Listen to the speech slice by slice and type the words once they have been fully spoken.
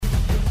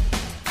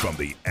from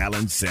the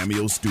Allen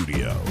Samuel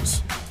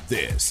Studios,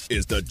 this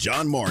is the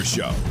John Morris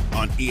Show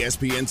on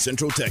ESPN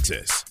Central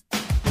Texas.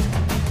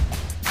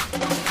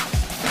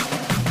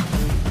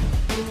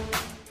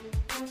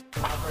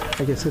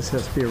 I guess this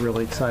has to be a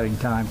really exciting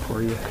time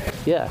for you.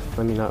 Yeah,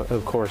 I mean,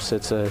 of course,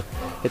 it's a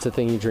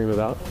thing you dream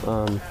about,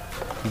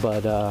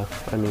 but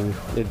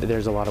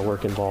there's a lot of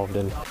work involved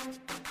in.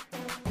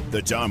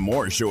 The John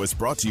Morris Show is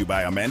brought to you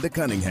by Amanda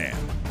Cunningham,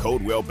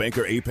 Coldwell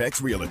Banker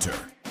Apex Realtor,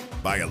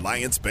 by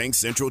Alliance Bank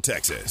Central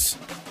Texas,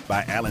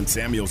 by Allen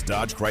Samuels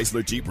Dodge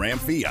Chrysler Jeep Ram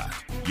Fiat,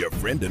 your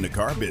friend in the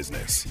car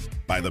business,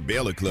 by the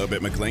Baylor Club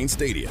at McLean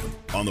Stadium,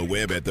 on the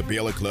web at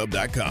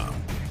thebaylorclub.com,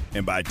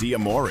 and by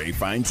Diamore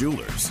Fine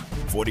Jewelers,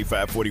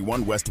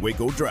 4541 West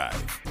Waco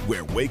Drive,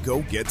 where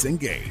Waco gets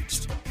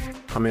engaged.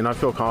 I mean, I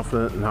feel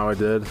confident in how I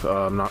did.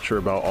 I'm not sure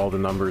about all the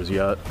numbers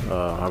yet.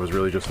 I was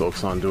really just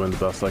focused on doing the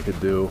best I could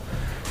do,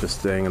 just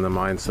staying in the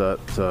mindset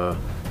to,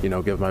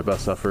 give my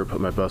best effort,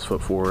 put my best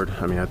foot forward.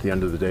 I mean, at the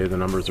end of the day, the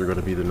numbers are going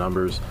to be the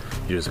numbers.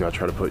 You just got to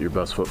try to put your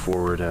best foot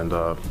forward and,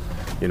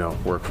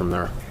 work from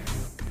there.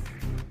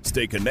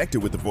 Stay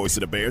connected with the Voice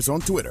of the Bears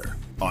on Twitter,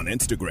 on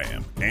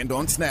Instagram, and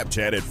on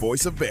Snapchat at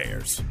Voice of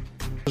Bears.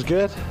 It was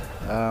good.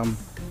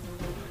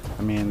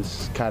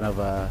 It's kind of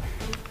the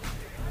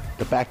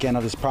back end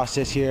of this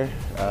process here,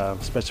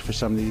 especially for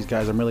some of these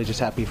guys. I'm really just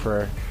happy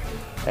for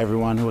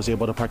everyone who was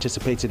able to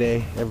participate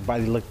today.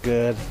 Everybody looked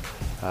good.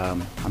 I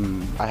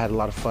had a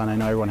lot of fun. I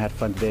know everyone had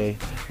fun today.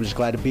 I'm just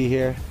glad to be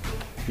here,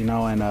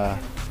 I've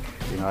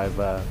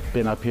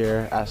been up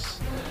here,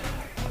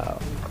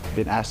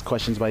 been asked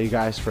questions by you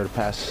guys for the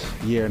past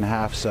year and a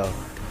half, so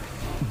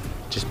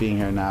just being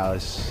here now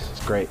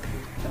is great.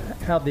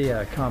 How'd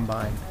the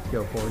combine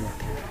go for you?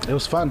 It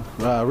was fun,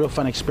 real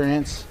fun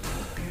experience.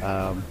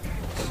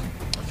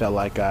 Felt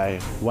like I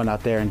went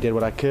out there and did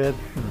what I could,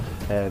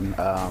 and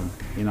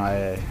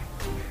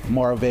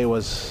more of it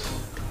was,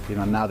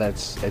 now that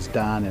it's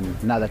done,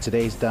 and now that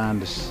today's done,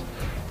 the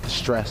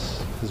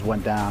stress has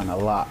went down a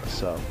lot.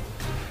 So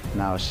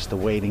now it's just a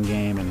waiting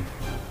game, and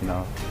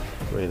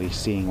really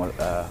seeing what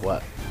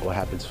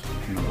happens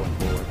going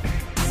forward.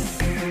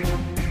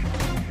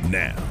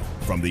 Now,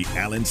 from the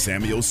Allen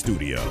Samuel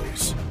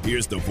Studios,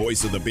 here's the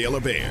voice of the Baylor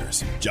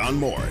Bears, John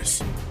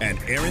Morris and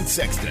Aaron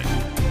Sexton.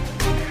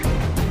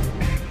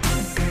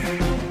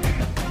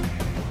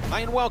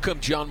 Hi and welcome,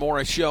 John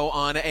Morris Show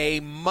on a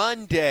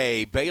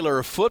Monday.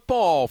 Baylor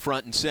football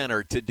front and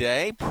center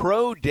today.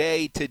 Pro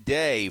Day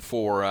today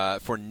for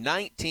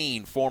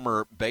 19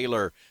 former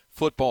Baylor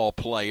football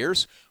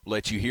players. We'll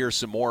let you hear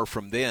some more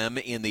from them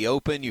in the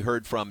open. You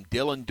heard from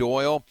Dylan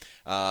Doyle,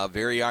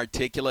 very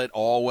articulate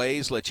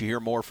always. Let you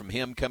hear more from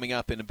him coming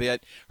up in a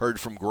bit. Heard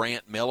from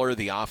Grant Miller,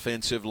 the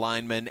offensive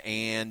lineman,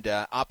 and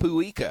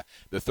Apu Ika,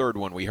 the third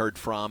one we heard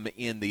from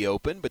in the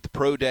open. But the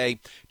Pro Day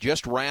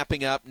just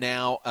wrapping up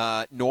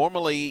now.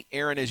 Normally,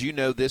 Aaron, as you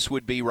know, this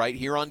would be right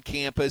here on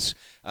campus,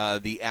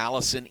 the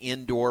Allison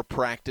Indoor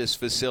Practice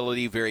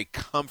Facility. Very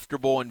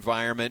comfortable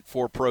environment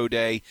for Pro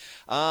Day.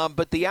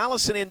 But the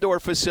Allison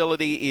Indoor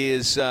Facility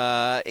is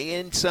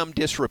in some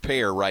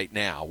disrepair right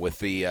now with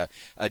the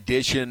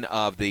addition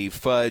of the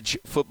Fudge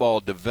Football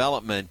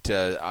Development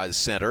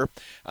Center.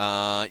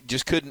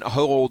 Just couldn't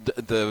hold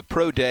the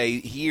Pro Day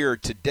here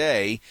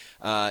today.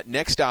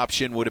 Next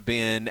option would have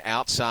been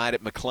outside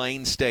at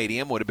McLean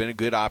Stadium. Would have been a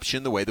good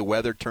option. The way the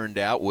weather turned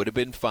out would have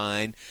been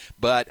fine.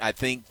 But I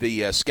think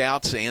the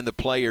scouts and the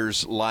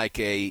players like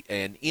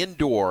an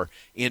indoor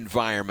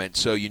environment,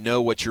 so you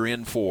know what you're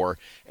in for.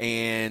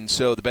 And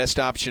so the best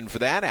option for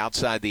that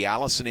outside the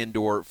Allison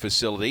Indoor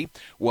Facility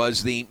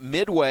was the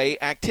Midway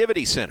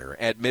Activity Center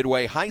at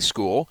Midway High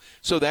School.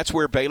 So that's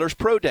where Baylor's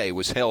Pro Day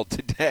was held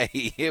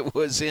today. It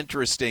was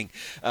interesting.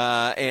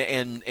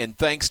 And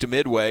thanks to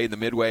Midway, the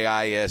Midway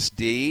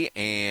ISD,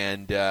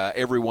 and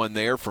everyone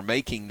there for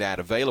making that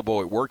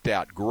available. It worked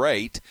out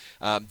great.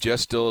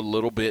 Just a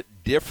little bit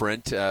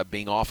different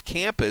being off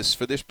campus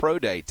for this Pro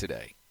Day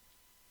today.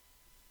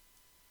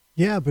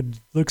 Yeah, but it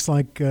looks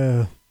like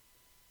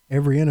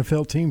every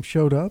NFL team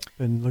showed up,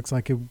 and looks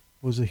like it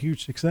was a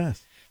huge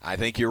success. I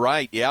think you're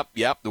right. Yep.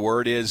 The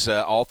word is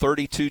all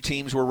 32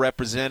 teams were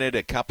represented.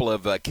 A couple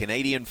of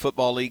Canadian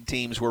Football League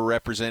teams were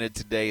represented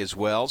today as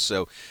well.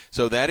 So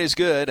that is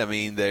good. I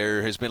mean,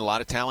 there has been a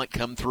lot of talent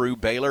come through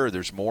Baylor.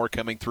 There's more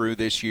coming through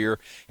this year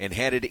and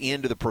headed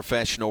into the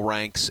professional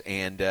ranks,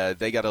 and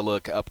they got to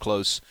look up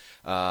close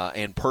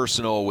and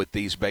personal with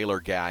these Baylor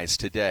guys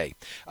today.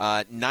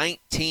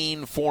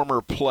 19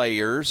 former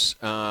players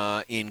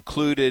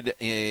included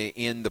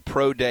in the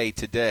Pro Day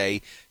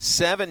today,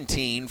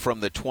 17 from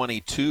the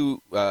 2022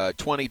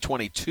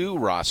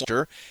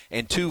 roster,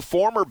 and 2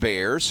 former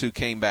Bears who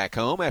came back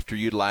home after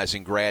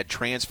utilizing grad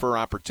transfer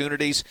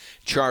opportunities.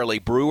 Charlie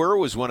Brewer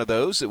was one of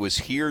those that was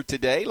here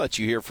today. Let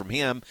you hear from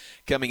him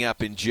coming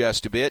up in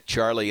just a bit.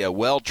 Charlie,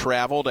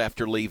 well-traveled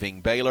after leaving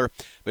Baylor,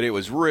 but it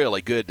was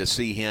really good to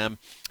see him.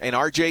 And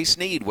R.J.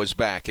 Sneed was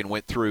back and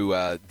went through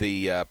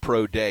the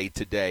Pro Day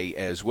today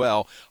as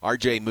well.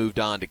 R.J. moved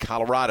on to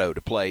Colorado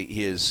to play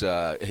his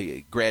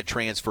grad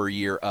transfer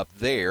year up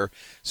there.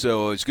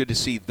 So it's good to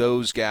see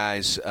those those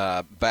guys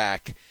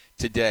back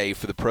today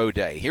for the Pro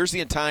Day. Here's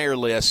the entire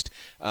list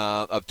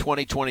of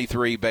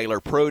 2023 Baylor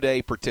Pro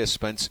Day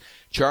participants.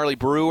 Charlie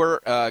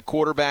Brewer,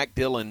 quarterback.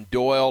 Dylan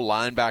Doyle,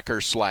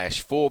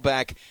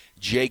 linebacker/fullback.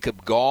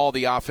 Jacob Gall,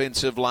 the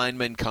offensive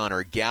lineman.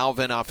 Connor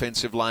Galvin,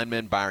 offensive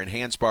lineman. Byron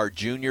Hansbar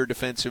Jr.,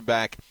 defensive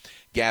back.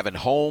 Gavin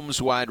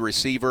Holmes, wide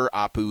receiver.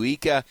 Apu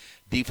Ika,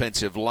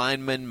 defensive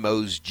lineman.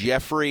 Mose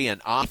Jeffrey,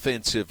 an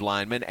offensive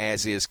lineman,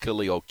 as is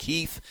Khalil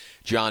Keith.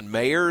 John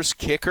Mayers,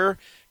 kicker.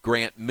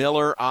 Grant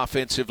Miller,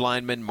 offensive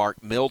lineman.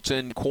 Mark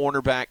Milton,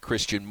 cornerback.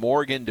 Christian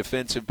Morgan,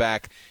 defensive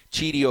back.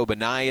 Chidi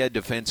Obanaya,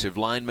 defensive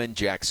lineman.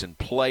 Jackson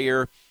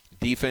Player,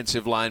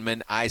 defensive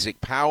lineman.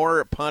 Isaac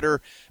Power,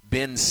 punter.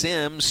 Ben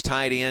Sims,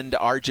 tight end.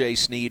 R.J.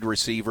 Sneed,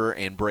 receiver.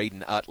 And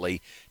Braden Utley,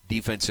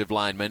 defensive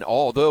lineman.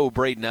 Although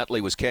Braden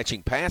Utley was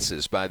catching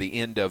passes by the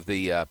end of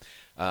the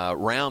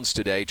rounds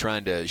today,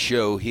 trying to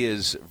show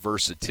his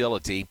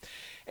versatility.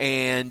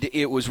 And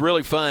it was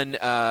really fun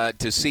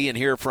to see and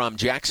hear from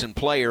Jackson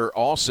Player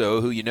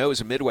also, who you know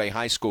is a Midway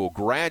High School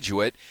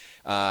graduate,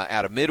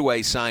 out of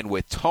Midway, signed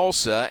with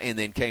Tulsa, and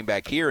then came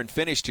back here and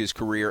finished his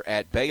career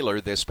at Baylor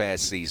this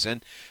past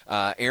season.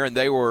 Aaron,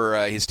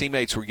 his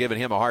teammates were giving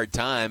him a hard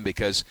time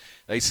because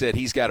they said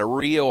he's got a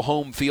real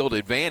home field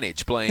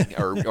advantage playing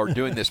or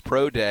doing this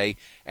pro day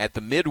at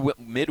the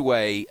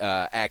Midway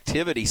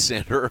Activity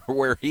Center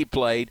where he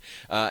played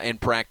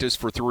and practiced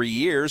for 3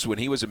 years when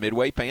he was a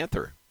Midway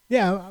Panther.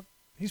 Yeah,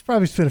 he's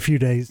probably spent a few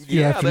days,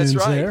 afternoons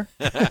that's right.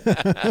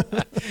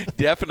 there.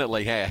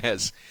 Definitely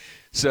has.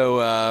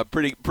 So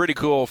pretty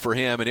cool for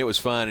him, and it was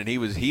fun, and he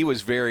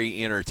was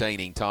very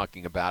entertaining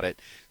talking about it.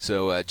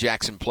 So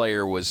Jackson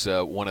Player was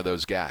one of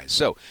those guys.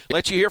 So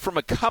let you hear from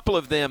a couple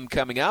of them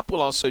coming up. We'll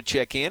also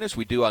check in, as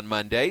we do on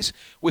Mondays,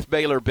 with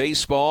Baylor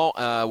baseball.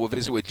 We'll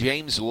visit with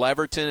James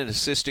Leverton, an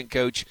assistant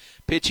coach,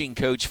 pitching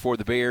coach for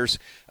the Bears.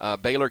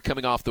 Baylor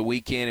coming off the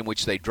weekend in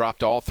which they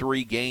dropped all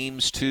 3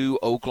 games to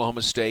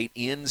Oklahoma State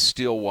in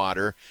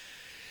Stillwater.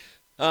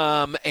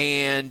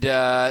 And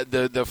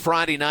the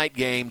Friday night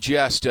game,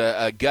 just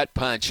a gut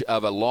punch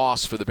of a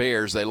loss for the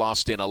Bears. They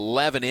lost in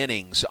 11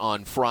 innings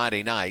on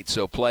Friday night,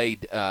 so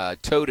played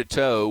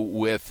toe-to-toe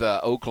with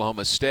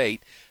Oklahoma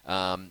State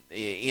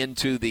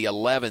into the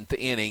 11th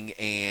inning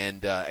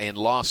and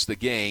lost the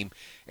game.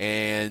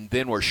 And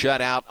then were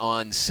shut out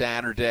on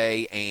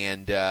Saturday,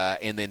 and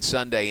then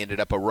Sunday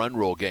ended up a run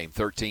rule game,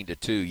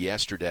 13-2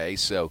 yesterday.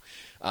 So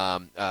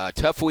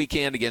tough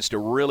weekend against a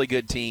really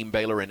good team,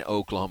 Baylor and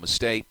Oklahoma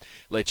State.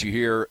 Let you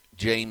hear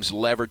James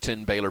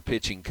Leverton, Baylor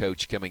pitching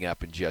coach, coming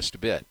up in just a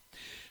bit.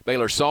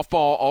 Baylor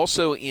softball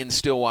also in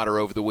Stillwater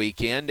over the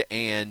weekend,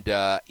 and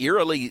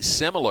eerily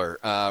similar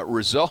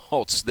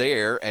results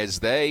there as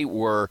they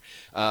were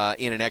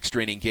in an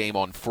extra inning game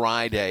on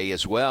Friday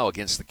as well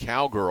against the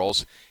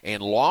Cowgirls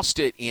and lost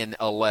it in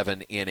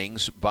 11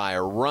 innings by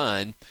a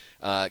run.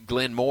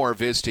 Glenn Moore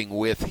visiting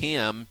with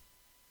him.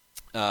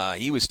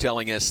 He was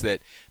telling us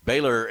that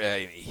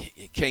Baylor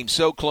came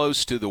so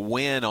close to the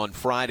win on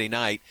Friday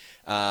night.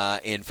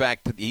 In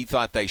fact, he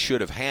thought they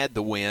should have had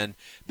the win.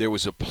 There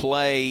was a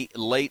play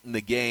late in the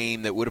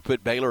game that would have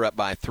put Baylor up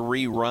by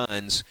 3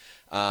 runs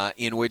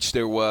in which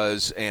there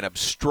was an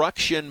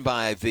obstruction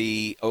by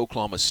the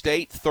Oklahoma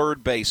State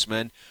third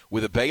baseman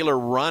with a Baylor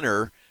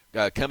runner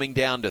coming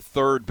down to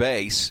third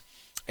base.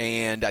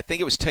 And I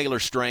think it was Taylor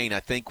Strain,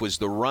 was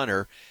the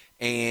runner.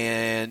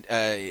 And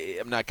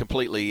I'm not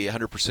completely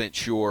 100%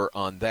 sure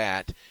on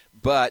that.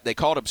 But they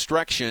called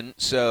obstruction,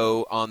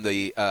 so on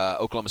the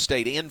Oklahoma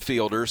State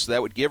infielder, so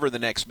that would give her the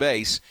next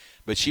base.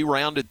 But she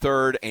rounded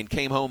third and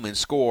came home and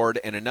scored,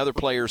 and another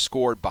player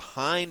scored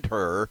behind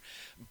her.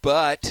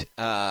 But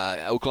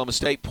Oklahoma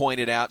State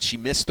pointed out she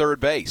missed third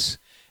base,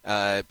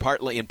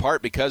 in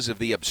part because of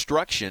the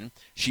obstruction.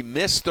 She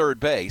missed third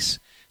base,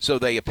 so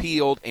they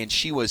appealed, and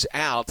she was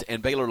out,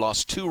 and Baylor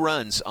lost 2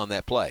 runs on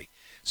that play.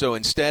 So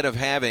instead of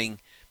having,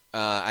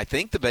 I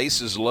think the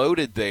bases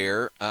loaded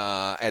there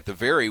at the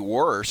very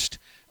worst,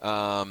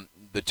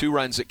 the 2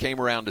 runs that came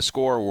around to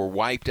score were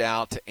wiped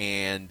out,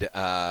 and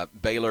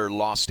Baylor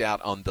lost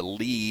out on the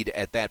lead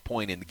at that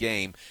point in the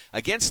game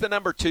against the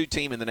number 2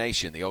 team in the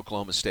nation, the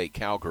Oklahoma State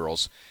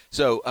Cowgirls.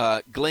 So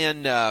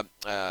Glenn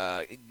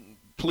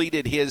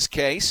pleaded his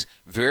case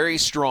very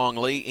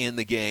strongly in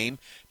the game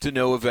to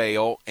no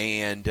avail,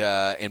 and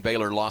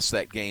Baylor lost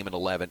that game in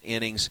 11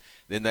 innings.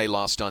 Then they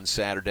lost on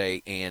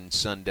Saturday and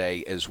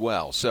Sunday as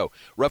well. So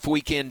rough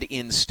weekend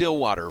in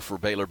Stillwater for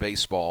Baylor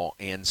baseball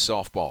and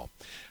softball.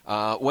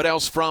 What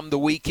else from the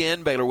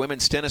weekend? Baylor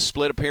women's tennis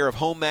split a pair of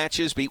home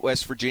matches, beat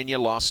West Virginia,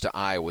 lost to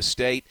Iowa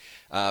State.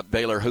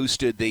 Baylor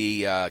hosted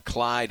the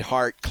Clyde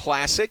Hart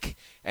Classic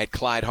at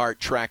Clyde Hart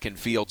Track and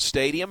Field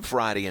Stadium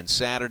Friday and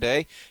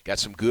Saturday. Got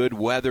some good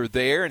weather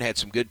there and had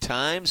some good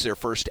times. Their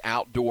first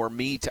outdoor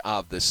meet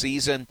of the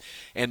season.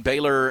 And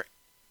Baylor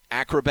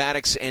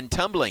acrobatics and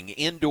tumbling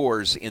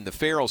indoors in the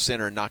Farrell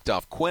Center knocked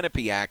off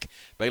Quinnipiac.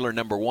 Baylor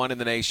number 1 in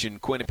the nation,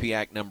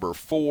 Quinnipiac number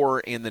 4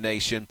 in the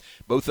nation.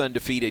 Both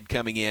undefeated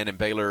coming in, and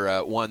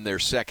Baylor won their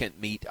second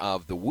meet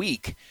of the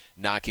week,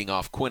 knocking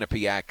off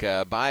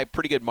Quinnipiac by a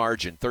pretty good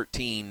margin,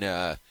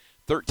 13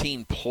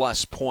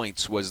 13-plus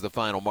points was the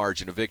final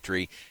margin of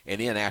victory. And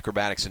in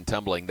acrobatics and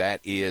tumbling, that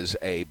is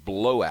a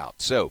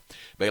blowout. So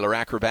Baylor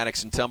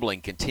Acrobatics and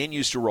Tumbling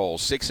continues to roll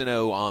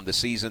 6-0 on the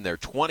season, their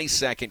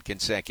 22nd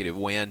consecutive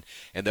win,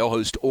 and they'll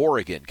host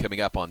Oregon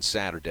coming up on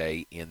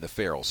Saturday in the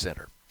Farrell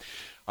Center.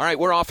 All right,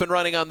 we're off and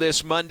running on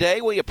this Monday.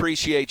 We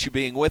appreciate you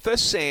being with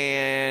us,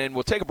 and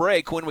we'll take a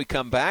break. When we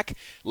come back,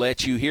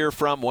 let you hear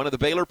from one of the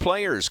Baylor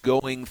players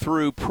going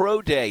through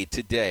Pro Day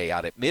today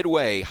out at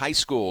Midway High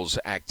School's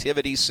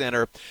Activity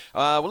Center.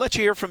 We'll let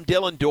you hear from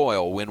Dylan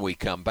Doyle when we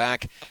come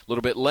back. A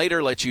little bit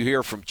later, let you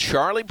hear from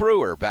Charlie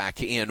Brewer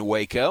back in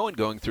Waco and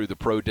going through the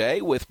Pro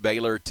Day with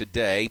Baylor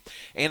today.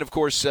 And, of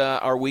course,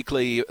 our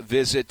weekly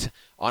visit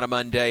on a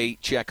Monday,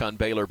 check on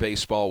Baylor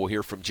baseball. We'll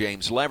hear from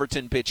James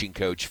Leverton, pitching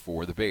coach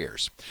for the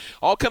Bears.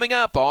 All coming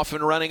up, off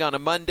and running on a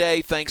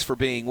Monday. Thanks for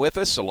being with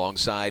us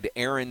alongside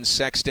Aaron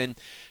Sexton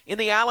in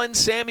the Allen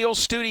Samuels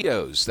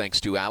Studios.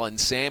 Thanks to Allen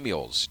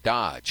Samuels,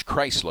 Dodge,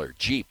 Chrysler,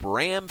 Jeep,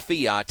 Ram,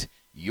 Fiat,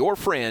 your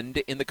friend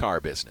in the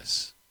car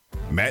business.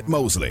 Matt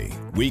Mosley,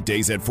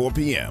 weekdays at 4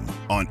 p.m.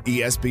 on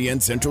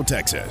ESPN Central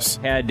Texas.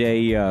 Had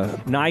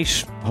a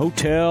nice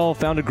hotel,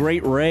 found a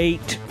great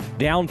rate,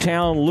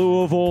 downtown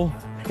Louisville.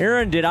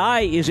 Aaron,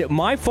 is it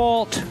my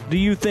fault, do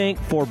you think,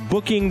 for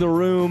booking the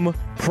room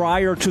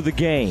prior to the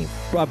game?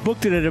 I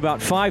booked it at about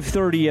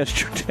 5:30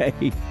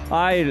 yesterday.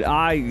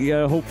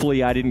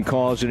 Hopefully I didn't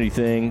cause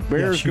anything.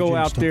 Bears go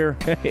out there.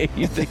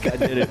 You think I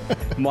did it?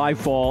 My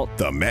fault.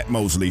 The Matt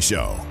Mosley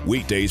Show,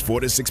 weekdays 4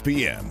 to 6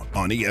 p.m.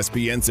 on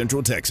ESPN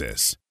Central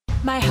Texas.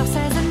 My house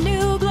has a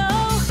new glow.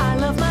 I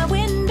love my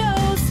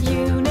windows.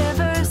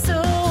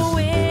 Universal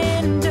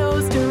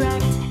Windows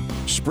Direct.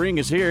 Spring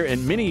is here,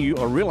 and many of you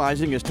are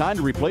realizing it's time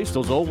to replace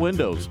those old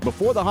windows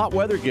before the hot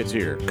weather gets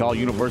here. Call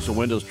Universal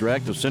Windows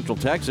Direct of Central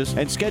Texas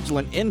and schedule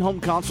an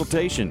in-home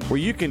consultation where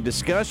you can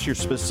discuss your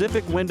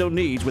specific window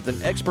needs with an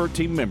expert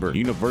team member.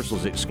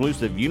 Universal's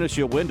exclusive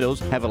Unishield windows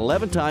have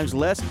 11 times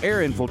less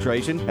air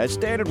infiltration as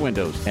standard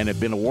windows and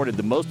have been awarded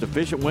the most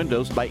efficient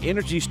windows by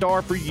Energy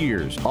Star for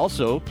years.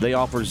 Also, they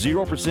offer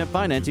 0%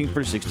 financing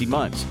for 60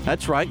 months.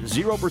 That's right,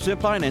 0%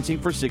 financing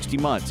for 60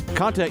 months.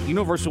 Contact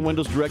Universal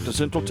Windows Direct of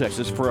Central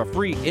Texas for a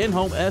free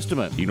in-home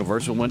estimate.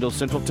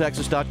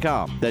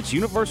 UniversalWindowsCentralTexas.com. That's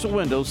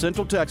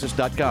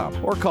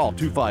UniversalWindowsCentralTexas.com. Or call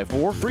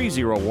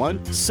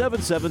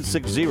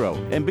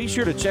 254-301-7760. And be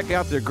sure to check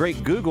out their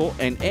great Google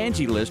and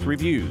Angie List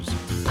reviews.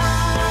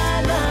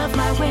 I love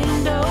my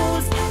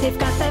windows. They've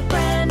got that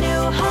brand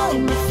new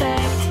home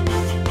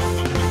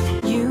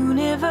effect.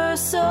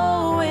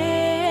 Universal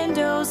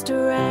Windows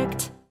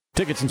Direct.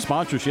 Tickets and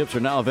sponsorships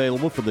are now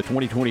available for the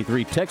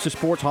 2023 Texas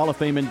Sports Hall of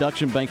Fame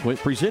Induction Banquet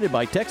presented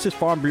by Texas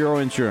Farm Bureau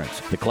Insurance.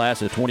 The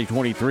class of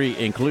 2023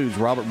 includes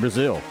Robert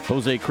Brazil,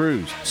 Jose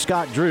Cruz,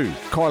 Scott Drew,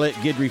 Carlette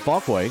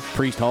Guidry-Falkway,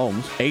 Priest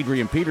Holmes,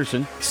 Adrian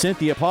Peterson,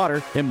 Cynthia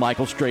Potter, and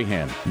Michael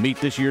Strahan. Meet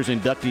this year's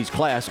inductees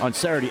class on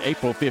Saturday,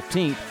 April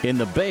 15th in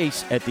the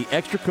base at the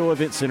Extraco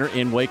Event Center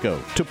in Waco.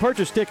 To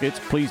purchase tickets,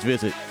 please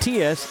visit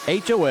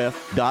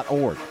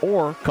tshof.org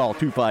or call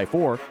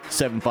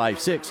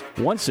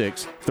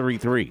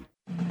 254-756-1633.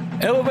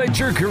 Elevate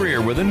your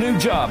career with a new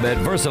job at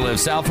VersaLift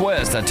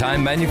Southwest, a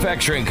time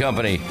manufacturing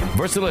company.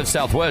 VersaLift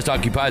Southwest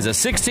occupies a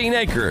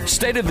 16-acre,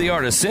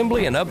 state-of-the-art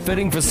assembly and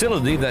upfitting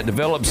facility that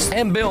develops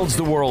and builds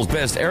the world's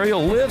best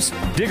aerial lifts,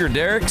 digger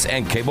derricks,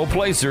 and cable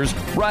placers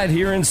right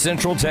here in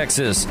Central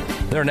Texas.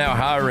 They're now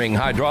hiring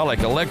hydraulic,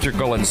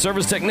 electrical, and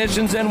service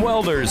technicians and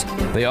welders.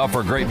 They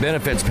offer a great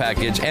benefits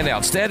package and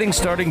outstanding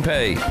starting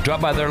pay.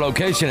 Drop by their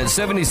location at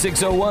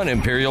 7601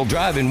 Imperial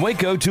Drive in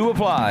Waco to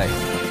apply.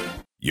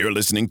 You're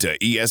listening to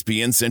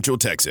ESPN Central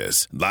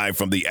Texas, live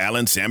from the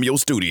Allen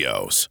Samuels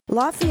Studios.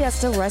 La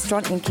Fiesta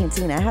Restaurant and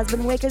Cantina has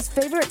been Waco's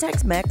favorite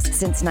Tex-Mex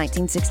since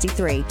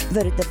 1963.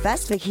 Voted the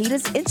best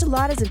fajitas,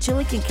 enchiladas, and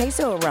chili con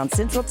queso around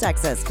Central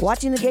Texas.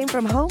 Watching the game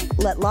from home?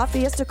 Let La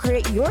Fiesta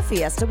create your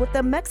fiesta with the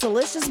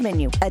Mexalicious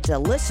menu, a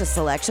delicious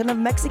selection of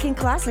Mexican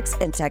classics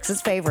and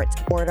Texas favorites.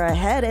 Order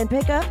ahead and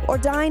pick up, or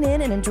dine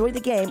in and enjoy the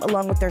game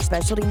along with their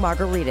specialty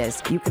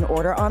margaritas. You can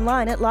order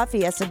online at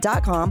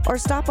lafiesta.com or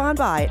stop on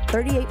by at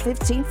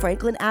 3815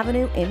 Franklin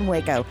Avenue in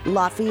Waco.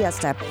 La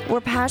Fiesta, where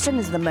passion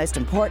is the most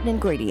important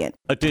ingredient.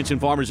 Attention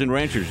farmers and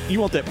ranchers, you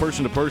want that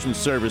person-to-person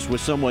service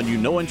with someone you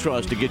know and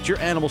trust to get your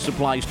animal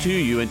supplies to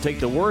you and take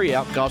the worry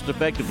out cost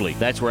effectively.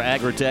 That's where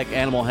Agritech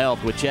Animal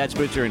Health with Chad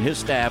Spitzer and his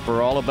staff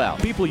are all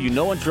about. People you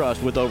know and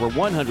trust with over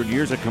 100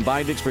 years of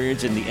combined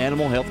experience in the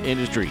animal health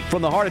industry.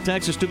 From the heart of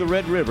Texas to the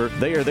Red River,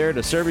 they are there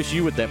to service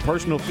you with that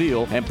personal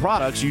feel and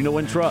products you know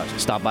and trust.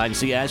 Stop by and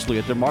see Ashley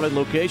at their Marlin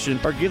location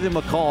or give them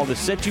a call to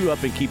set you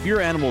up and keep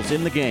your animals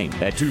in the game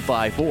at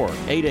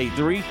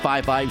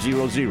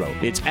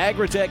 254-883-5500. It's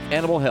Agritech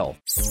Animal Health.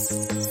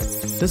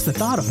 Does the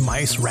thought of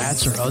mice,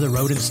 rats, or other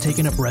rodents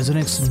taking up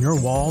residence in your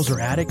walls or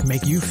attic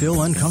make you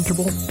feel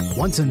uncomfortable?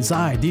 Once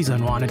inside, these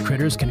unwanted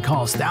critters can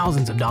cause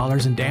thousands of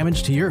dollars in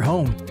damage to your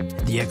home.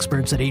 The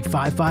experts at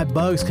 855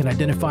 Bugs can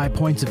identify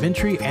points of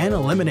entry and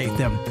eliminate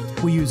them.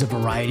 We use a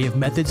variety of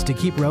methods to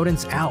keep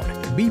rodents out.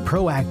 Be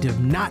proactive,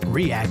 not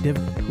reactive.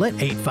 Let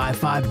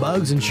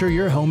 855-BUGS ensure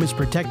your home is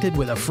protected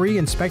with a free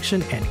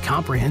inspection and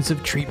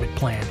comprehensive treatment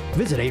plan.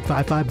 Visit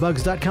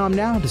 855bugs.com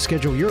now to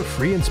schedule your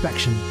free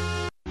inspection.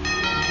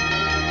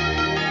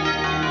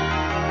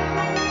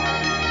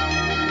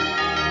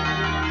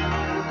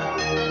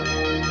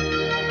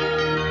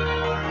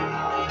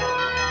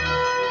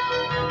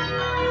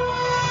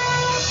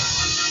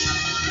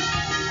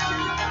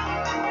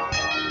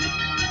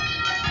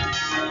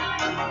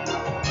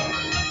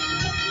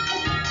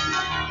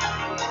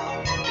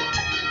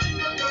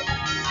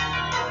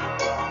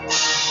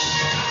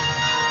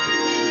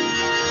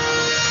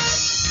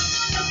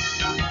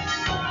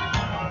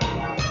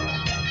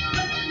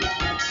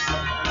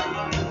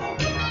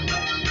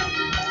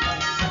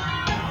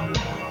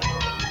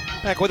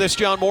 Back with us,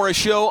 John Morris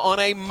Show on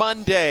a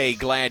Monday.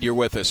 Glad you're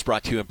with us.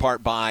 Brought to you in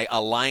part by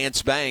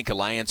Alliance Bank.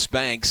 Alliance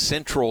Bank,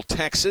 Central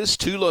Texas.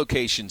 2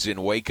 locations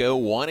in Waco,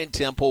 1 in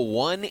Temple,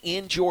 1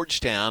 in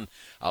Georgetown.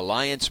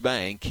 Alliance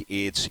Bank,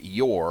 it's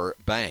your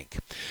bank.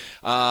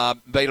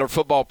 Baylor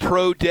Football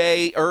Pro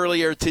Day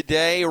earlier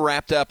today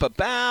wrapped up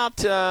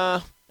about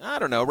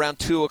around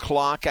 2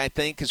 o'clock, I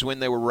think, is when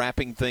they were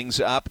wrapping things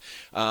up.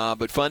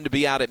 But fun to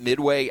be out at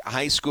Midway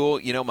High School.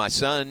 You know, my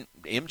son,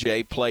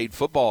 MJ, played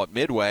football at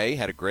Midway,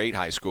 had a great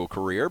high school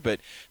career,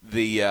 but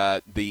the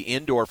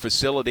indoor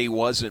facility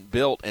wasn't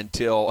built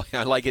until,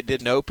 it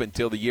didn't open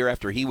until the year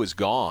after he was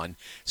gone.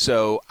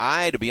 So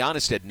I, to be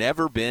honest, had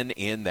never been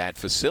in that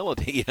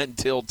facility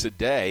until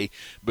today,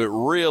 but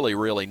really,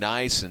 really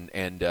nice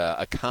and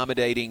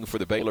accommodating for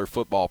the Baylor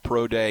Football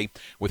Pro Day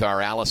with our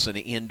Allison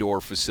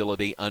indoor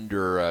facility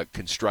under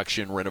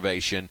construction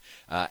renovation,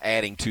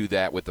 adding to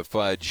that with the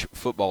Fudge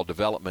Football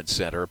Development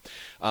Center.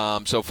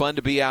 So fun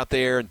to be out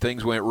there, and things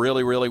went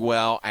really, really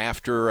well.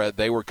 After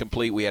they were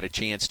complete, we had a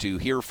chance to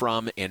hear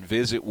from and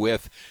visit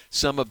with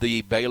some of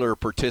the Baylor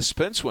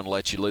participants. Want to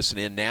let you listen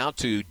in now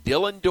to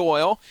Dylan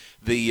Doyle,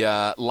 the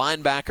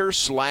linebacker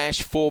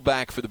 /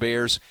 fullback for the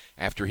Bears,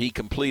 after he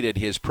completed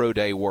his pro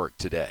day work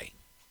today.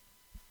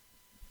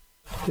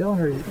 Dylan,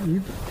 are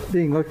you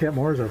being looked at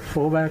more as a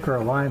fullback or a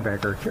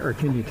linebacker, or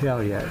can you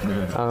tell yet?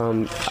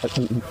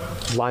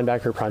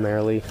 Linebacker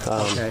primarily,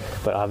 Okay.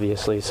 but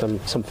obviously some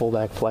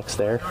fullback flex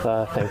there,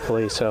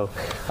 thankfully. So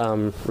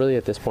really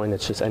at this point,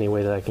 it's just any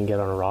way that I can get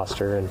on a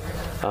roster and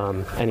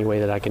any way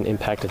that I can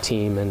impact a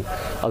team. And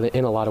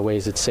in a lot of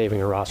ways, it's saving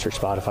a roster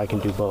spot if I can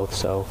do both.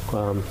 So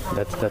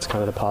that's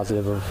kind of the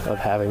positive of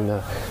having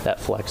that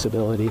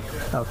flexibility.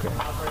 Okay.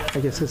 I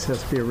guess this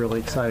has to be a really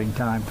exciting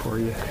time for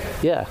you.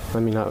 Yeah, I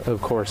mean,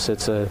 of course,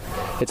 it's a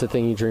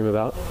thing you dream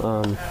about,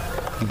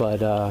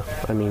 but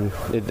I mean,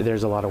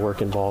 there's a lot of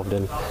work involved,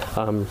 and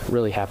I'm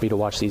really happy to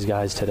watch these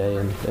guys today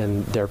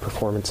and their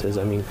performances.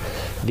 I mean,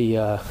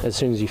 as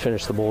soon as you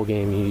finish the bowl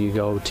game, you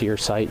go to your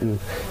site and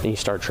you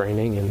start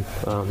training,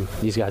 and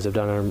these guys have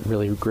done a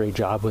really great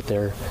job with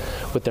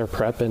their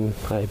prep, and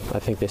I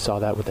think they saw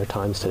that with their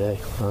times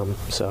today.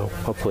 So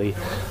hopefully,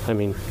 I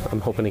mean,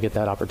 I'm hoping to get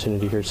that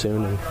opportunity here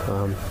soon,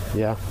 and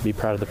be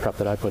proud of the prep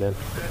that I put in.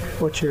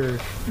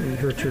 You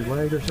hurt your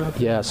leg or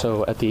something? Yeah,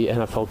 so at the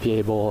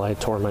NFLPA Bowl, I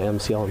tore my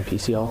MCL and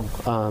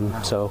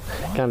PCL. So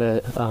kind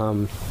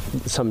of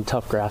some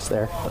tough grass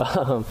there.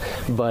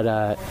 But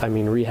I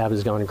mean, rehab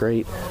has gone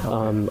great.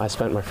 I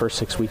spent my first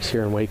 6 weeks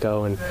here in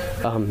Waco, and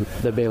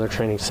the Baylor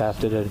training staff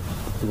did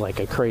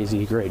a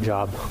crazy great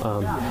job.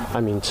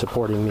 I mean,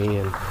 supporting me,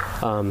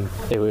 and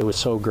it was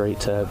so great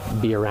to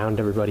be around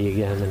everybody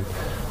again.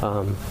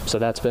 And so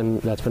that's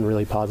been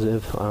really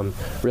positive.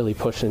 Really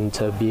pushing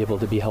to be able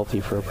to be healthy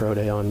for a pro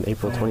day on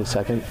April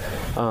 22nd,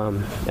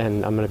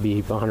 and I'm going to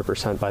be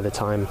 100% by the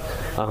time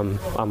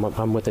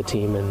I'm with the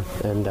team and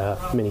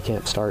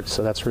minicamp starts.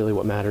 So that's really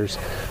what matters.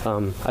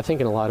 I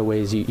think in a lot of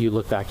ways you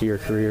look back at your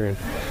career,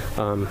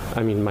 and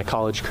I mean my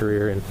college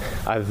career, and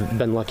I've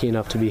been lucky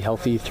enough to be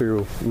healthy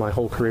through my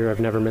whole career. I've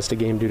never missed a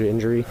game due to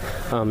injury.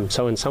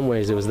 So in some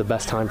ways it was the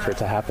best time for it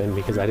to happen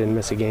because I didn't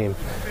miss a game.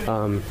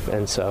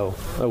 And so,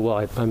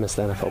 I missed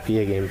the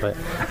NFLPA game, but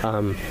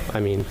I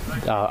mean,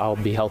 I'll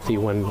be healthy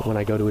when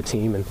I go to a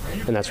team, and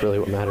that's really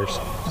what matters.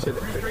 So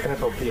the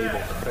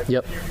NFLPA, right?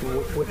 Yep.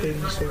 What day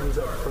did you say was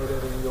that pro day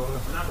that you're going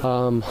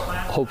on?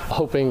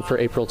 Hoping for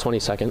April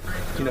 22nd.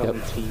 Do you know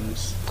the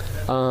teams?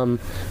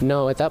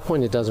 No, at that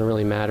point it doesn't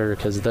really matter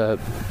because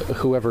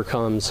whoever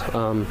comes,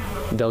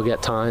 they'll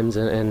get times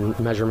and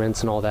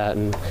measurements and all that,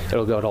 and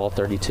it'll go to all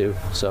 32.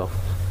 So,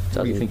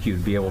 what do you think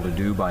you'd be able to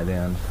do by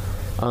then?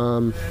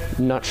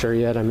 Not sure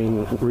yet. I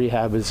mean,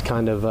 rehab is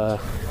kind of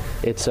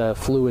it's a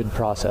fluid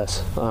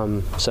process.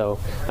 So,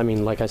 I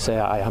mean, like I say,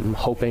 I'm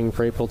hoping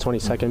for April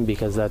 22nd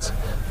because that's,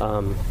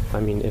 I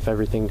mean, if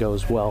everything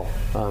goes well,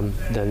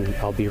 then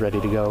I'll be ready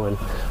to go and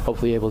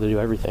hopefully able to do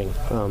everything.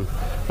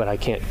 But I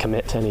can't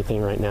commit to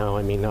anything right now.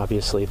 I mean,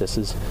 obviously, this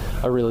is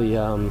a really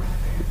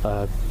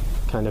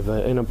kind of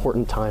an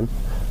important time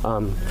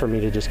for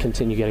me to just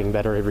continue getting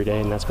better every day,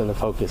 and that's been the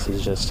focus,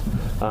 is just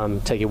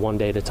take it one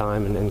day at a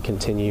time and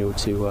continue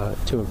to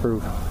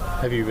improve.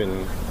 Do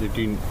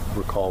you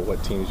recall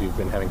what teams you've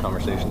been having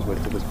conversations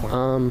with at this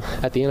point?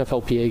 At the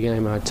NFLPA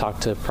game, I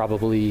talked to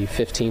probably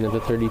 15 of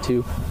the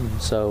 32.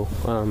 So,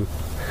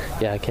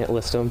 I can't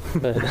list them,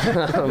 but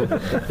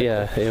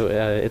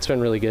it's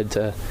been really good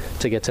to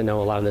get to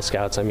know a lot of the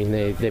scouts. I mean,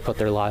 they put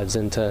their lives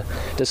into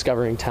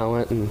discovering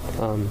talent, and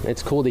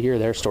it's cool to hear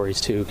their stories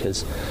too,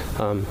 because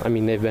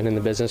they've been in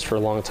the business for a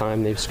long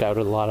time. They've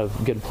scouted a lot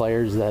of good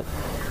players that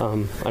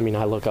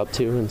I look up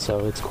to, and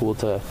so it's cool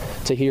to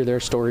hear their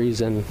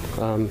stories, and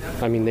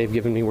they've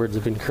given me words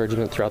of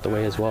encouragement throughout the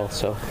way as well.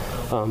 So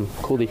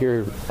cool to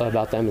hear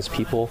about them as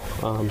people,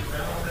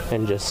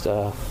 and just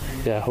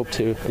hope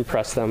to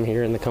impress them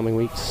here in the coming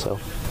weeks. So,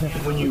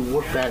 when you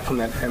work back from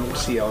that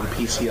MCL and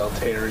PCL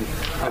tear, and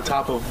on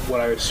top of what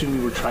I assume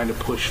you were trying to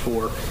push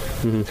for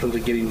in terms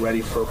of getting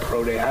ready for a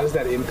pro day, how does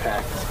that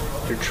impact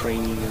your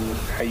training and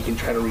how you can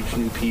try to reach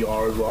new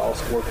PRs while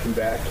also working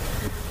back?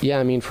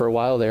 Yeah, for a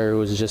while there, it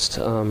was just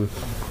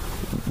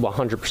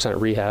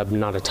 100% rehab,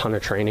 not a ton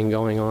of training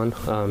going on,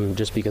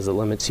 just because it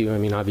limits you.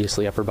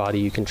 Obviously upper body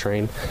you can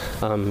train.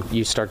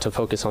 You start to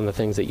focus on the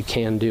things that you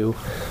can do.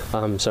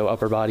 So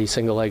upper body,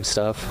 single leg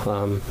stuff,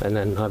 and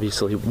then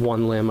obviously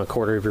one limb, a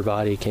quarter of your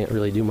body, can't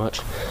really do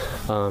much.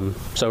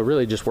 So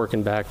really just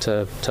working back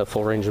to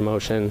full range of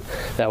motion.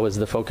 That was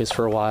the focus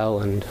for a while,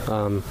 and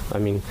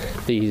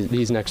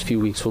these next few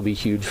weeks will be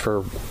huge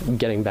for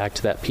getting back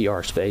to that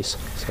PR space.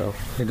 So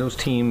those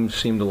teams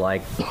seem to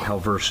like how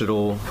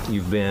versatile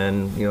you've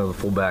been. The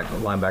fullback,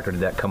 linebacker,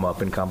 did that come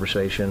up in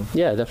conversation?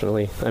 Yeah,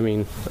 definitely.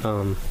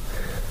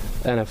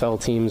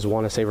 NFL teams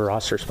want to save a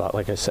roster spot,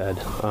 like I said.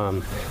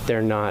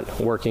 They're not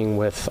working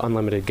with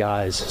unlimited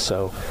guys.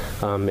 So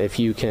if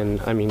you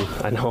can, I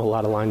know a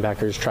lot of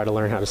linebackers try to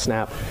learn how to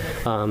snap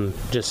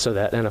just so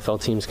that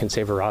NFL teams can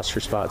save a roster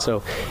spot.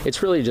 So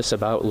it's really just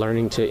about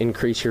learning to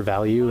increase your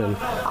value, and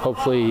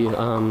hopefully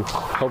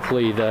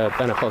the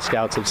NFL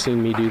scouts have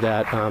seen me do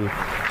that,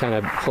 kind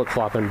of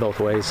flip-flopping both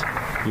ways.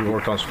 You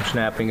worked on some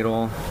snapping at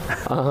all?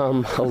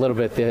 A little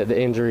bit.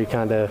 The injury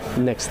kind of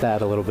nixed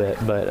that a little bit,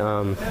 but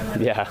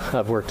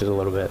I've worked it a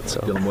little bit.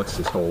 So, Dylan, what's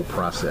this whole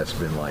process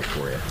been like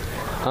for you?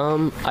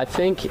 I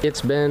think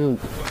it's been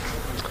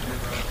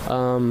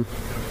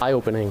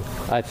eye-opening,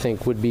 I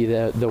think would be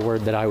the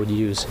word that I would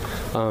use.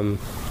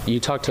 You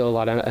talk to a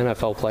lot of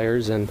NFL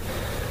players, and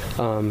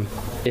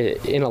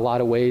in a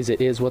lot of ways it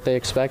is what they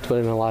expect, but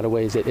in a lot of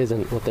ways it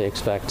isn't what they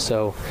expect.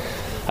 So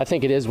I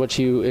think it is what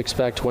you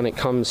expect when it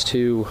comes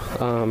to,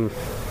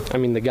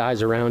 the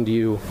guys around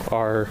you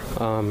are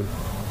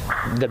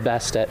the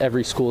best at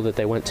every school that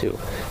they went to.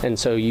 And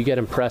so you get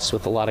impressed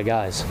with a lot of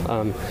guys.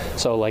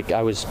 So like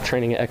I was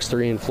training at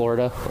X3 in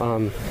Florida,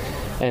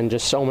 and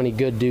just so many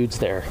good dudes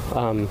there.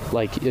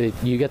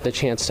 You get the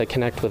chance to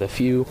connect with a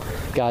few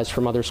guys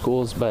from other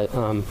schools, but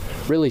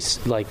really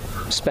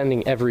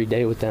spending every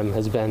day with them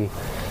has been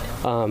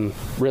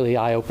really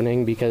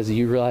eye-opening, because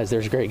you realize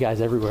there's great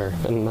guys everywhere.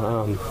 And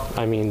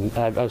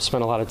I've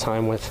spent a lot of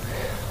time with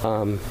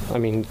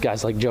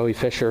guys like Joey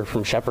Fisher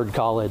from Shepherd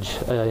College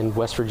in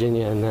West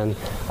Virginia, and then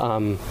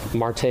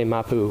Marte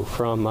Mapu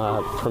from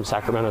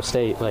Sacramento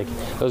State. Like,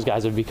 those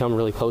guys have become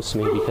really close to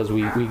me because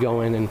we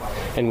go in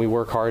and we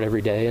work hard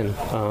every day, and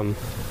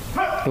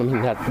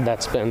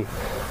that's been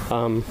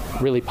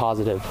really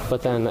positive.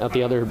 But then at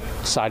the other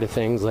side of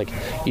things,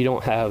 you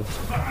don't have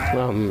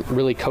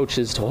really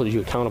coaches to hold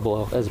you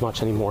accountable as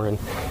much anymore, and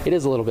it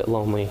is a little bit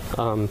lonely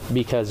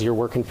because you're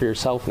working for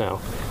yourself now.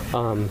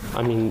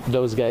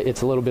 Those guys,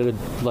 it's a little bit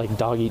of like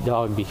dog eat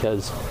dog,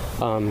 because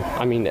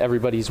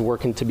everybody's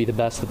working to be the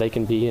best that they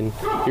can be, and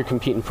you're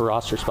competing for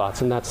roster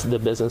spots, and that's the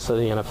business of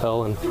the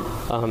NFL. And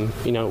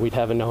we'd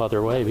have it no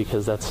other way,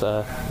 because that's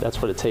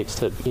what it takes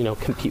to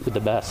compete with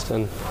the best,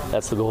 and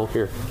that's the goal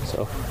here.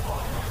 So.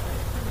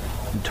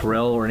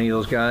 Terrell or any of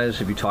those guys,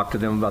 have you talked to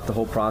them about the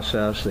whole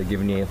process? They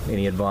given you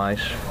any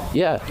advice?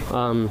 Yeah,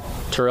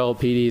 Terrell,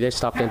 PD, they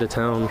stopped into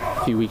town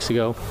a few weeks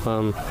ago.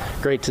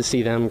 Great to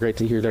see them, great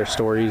to hear their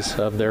stories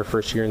of their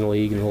first year in the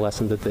league and the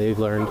lessons that they've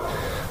learned.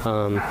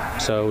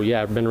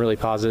 I've been really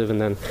positive.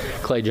 And then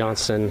Clay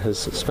Johnston has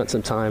spent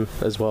some time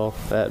as well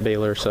at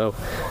Baylor. So,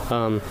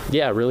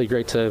 really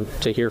great to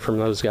hear from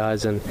those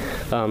guys. And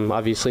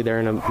obviously they're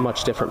in a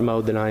much different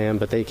mode than I am,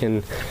 but they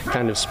can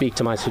kind of speak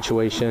to my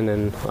situation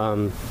and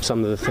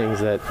some of the things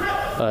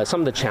that,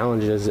 some of the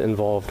challenges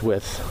involved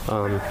with,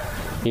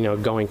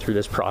 going through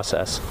this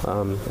process.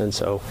 And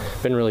so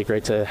been really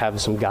great to have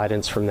some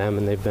guidance from them,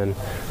 and they've been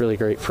really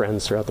great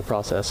friends throughout the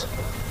process.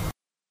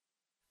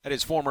 That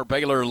is former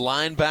Baylor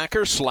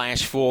linebacker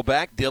 /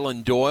 fullback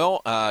Dylan Doyle,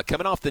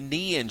 coming off the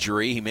knee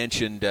injury. He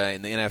mentioned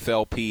in the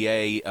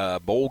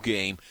NFLPA bowl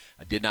game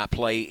did not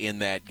play in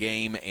that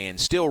game and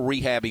still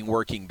rehabbing,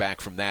 working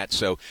back from that.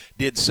 So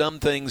did some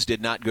things,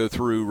 did not go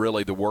through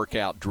really the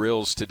workout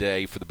drills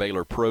today for the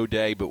Baylor Pro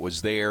Day, but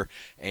was there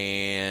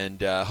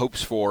and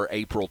hopes for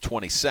April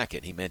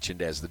 22nd, he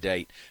mentioned as the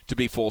date, to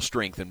be full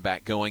strength and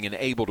back going and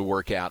able to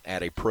work out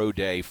at a Pro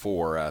Day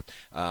for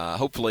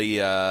hopefully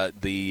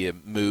the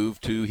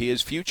move to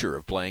his future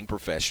of playing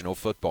professional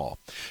football.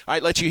 All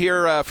right, let you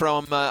hear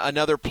from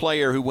another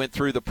player who went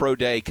through the Pro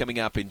Day coming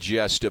up in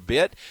just a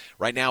bit.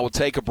 Right now we'll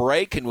take a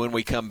break, and when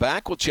we come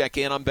back, we'll check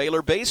in on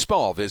Baylor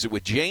baseball. Visit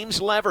with James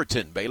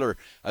Leverton, Baylor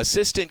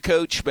assistant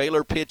coach,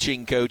 Baylor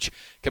pitching coach,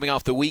 coming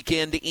off the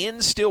weekend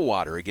in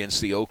Stillwater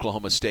against the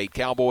Oklahoma State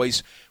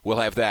Cowboys. We'll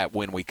have that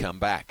when we come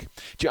back.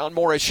 John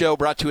Morris Show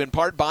brought to you in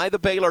part by the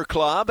Baylor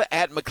Club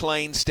at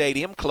McLean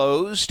Stadium,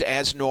 closed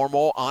as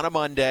normal on a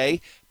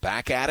Monday.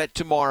 Back at it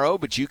tomorrow,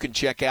 but you can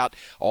check out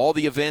all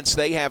the events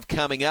they have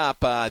coming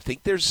up. I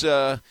think there's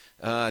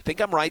I think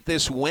I'm right,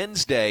 this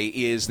Wednesday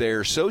is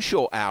their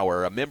social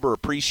hour, a member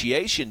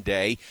appreciation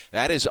day.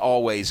 That is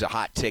always a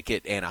hot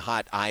ticket and a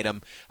hot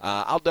item.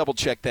 I'll double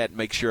check that and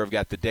make sure I've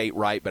got the date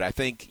right, but I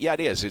think, yeah,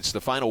 it is. It's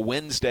the final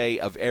Wednesday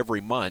of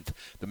every month,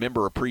 the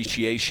member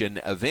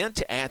appreciation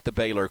event at the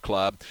Baylor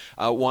Club.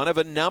 One of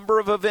a number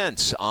of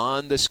events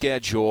on the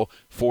schedule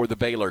for the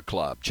Baylor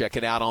Club. Check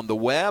it out on the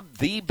web,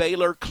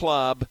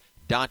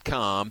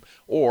 thebaylorclub.com,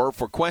 or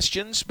for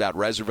questions about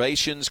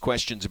reservations,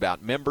 questions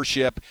about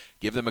membership,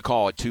 give them a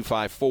call at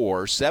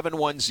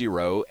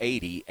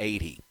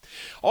 254-710-8080.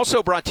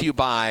 Also brought to you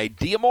by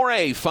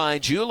D'Amore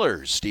Fine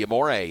Jewelers.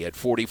 D'Amore at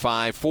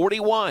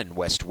 4541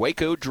 West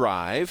Waco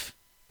Drive.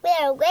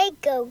 Where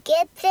Waco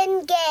gets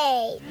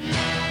engaged.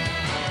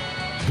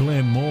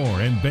 Glenn Moore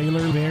and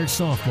Baylor Bears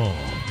softball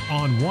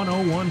on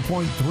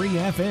 101.3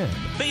 FM.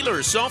 Baylor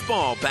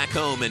softball back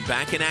home and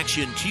back in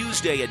action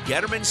Tuesday at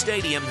Getterman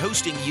Stadium,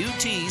 hosting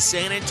UT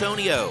San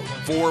Antonio.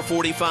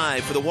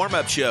 4:45 for the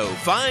warm-up show.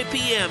 5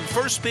 p.m.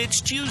 first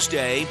pitch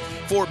Tuesday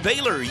for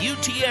Baylor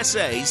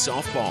UTSA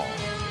softball.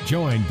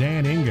 Join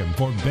Dan Ingham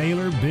for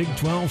Baylor Big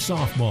 12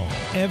 softball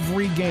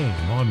every game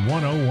on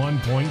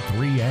 101.3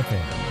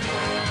 FM.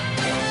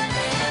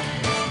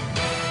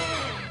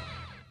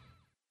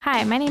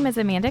 Hi, my name is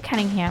Amanda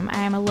Cunningham.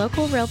 I am a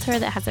local realtor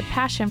that has a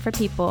passion for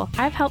people.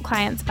 I've helped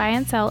clients buy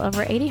and sell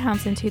over 80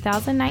 homes in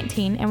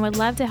 2019 and would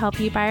love to help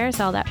you buy or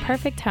sell that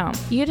perfect home.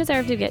 You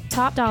deserve to get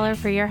top dollar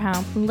for your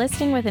home.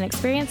 Listing with an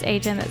experienced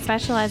agent that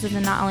specializes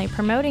in not only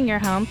promoting your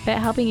home, but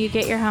helping you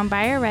get your home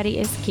buyer ready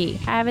is key.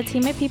 I have a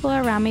team of people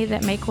around me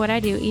that make what I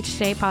do each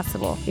day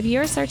possible. If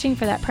you're searching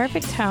for that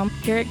perfect home,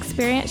 your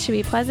experience should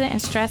be pleasant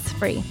and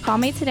stress-free. Call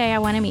me today. I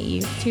want to meet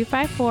you.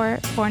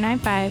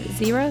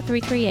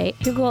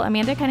 254-495-0338. Google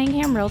Amanda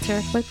Cunningham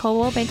Realtor with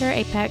Coldwell Banker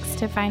Apex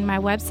to find my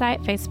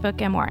website,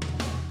 Facebook, and more.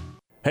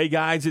 Hey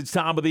guys, it's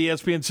Tom with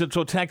ESPN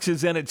Central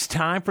Texas, and it's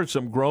time for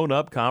some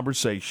grown-up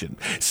conversation.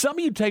 Some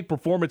of you take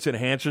performance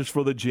enhancers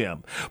for the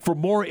gym, for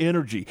more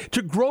energy,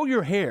 to grow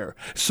your hair.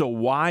 So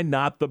why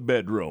not the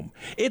bedroom?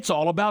 It's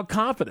all about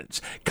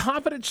confidence.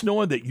 Confidence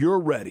knowing that you're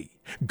ready.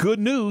 Good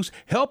news,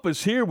 help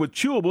is here with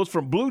chewables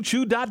from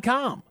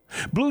BlueChew.com.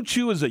 Blue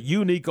Chew is a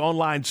unique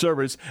online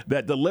service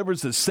that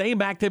delivers the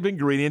same active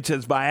ingredients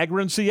as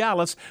Viagra and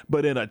Cialis,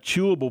 but in a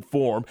chewable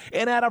form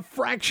and at a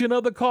fraction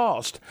of the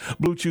cost.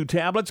 Blue Chew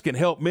tablets can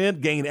help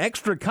men gain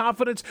extra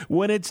confidence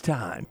when it's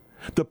time.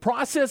 The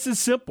process is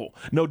simple.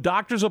 No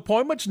doctor's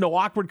appointments, no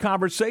awkward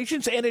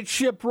conversations, and it's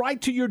shipped right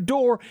to your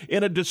door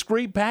in a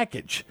discreet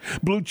package.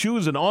 Blue Chew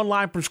is an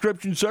online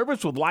prescription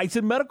service with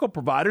licensed medical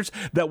providers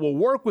that will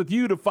work with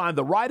you to find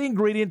the right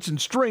ingredients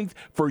and strength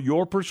for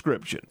your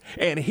prescription.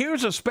 And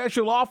here's a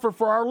special offer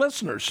for our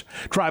listeners.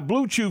 Try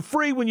Blue Chew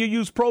free when you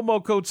use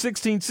promo code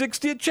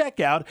 1660 at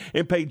checkout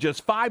and pay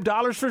just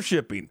 $5 for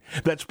shipping.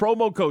 That's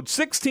promo code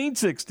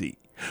 1660.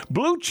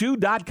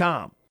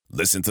 BlueChew.com.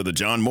 Listen to the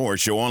John Moore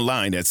Show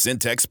online at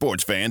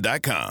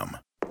syntechsportsfan.com.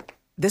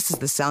 This is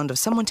the sound of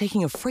someone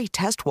taking a free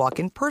test walk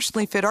in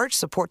personally fit arch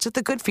supports at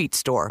the Good Feet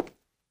store.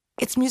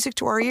 It's music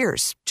to our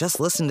ears.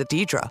 Just listen to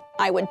Deidre.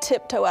 I would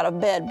tiptoe out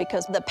of bed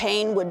because the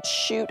pain would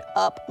shoot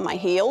up my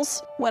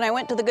heels. When I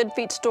went to the Good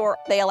Feet store,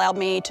 they allowed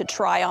me to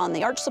try on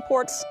the arch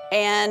supports,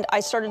 and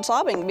I started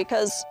sobbing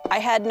because I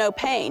had no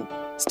pain.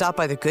 Stop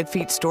by the Good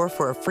Feet store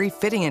for a free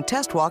fitting and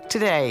test walk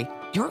today.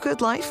 Your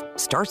good life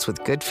starts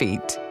with Good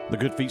Feet. The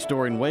Good Feet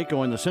store in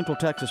Waco in the Central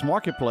Texas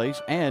Marketplace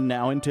and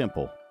now in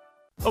Temple.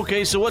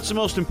 Okay, so what's the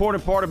most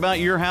important part about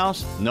your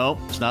house? Nope,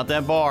 it's not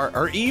that bar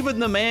or even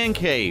the man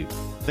cave.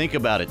 Think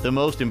about it. The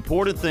most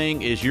important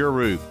thing is your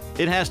roof.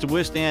 It has to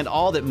withstand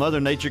all that Mother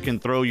Nature can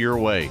throw your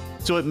way.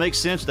 So it makes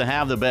sense to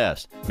have the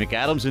best.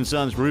 McAdams &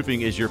 Sons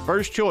Roofing is your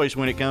first choice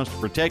when it comes to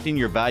protecting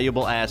your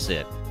valuable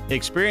asset.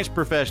 Experienced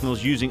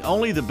professionals using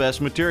only the best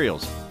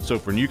materials. So So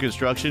for new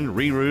construction,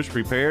 re-roofs,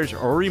 repairs,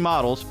 or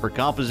remodels for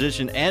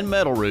composition and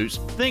metal roofs,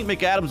 think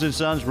McAdams &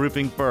 Sons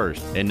Roofing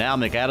first. And now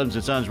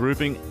McAdams & Sons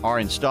Roofing are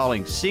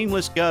installing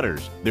seamless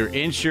gutters. They're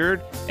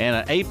insured and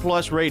an A+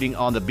 rating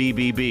on the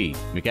BBB.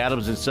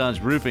 McAdams & Sons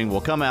Roofing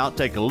will come out,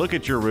 take a look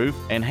at your roof,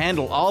 and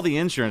handle all the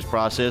insurance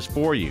process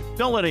for you.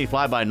 Don't let any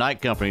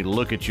fly-by-night company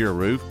look at your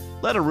roof.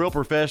 Let a real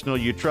professional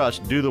you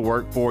trust do the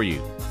work for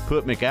you.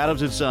 Put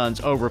McAdams &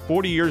 Sons over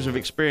 40 years of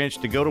experience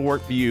to go to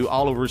work for you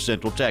all over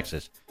Central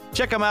Texas.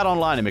 Check them out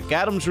online at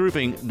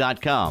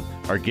McAdamsRoofing.com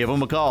or give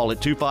them a call at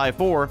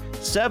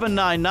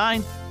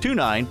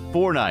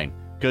 254-799-2949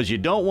 because you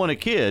don't want a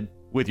kid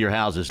with your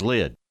house's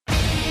lid.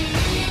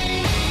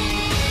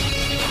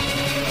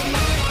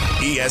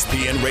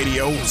 ESPN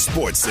Radio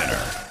Sports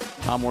Center.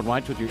 I'm Ward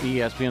White with your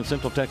ESPN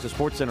Central Texas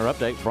Sports Center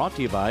update brought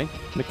to you by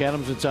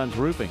McAdams & Sons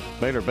Roofing.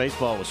 Baylor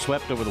baseball was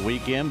swept over the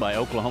weekend by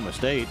Oklahoma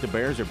State. The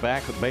Bears are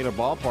back at Baylor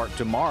Ballpark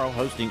tomorrow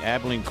hosting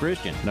Abilene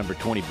Christian. Number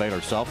 20 Baylor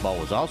softball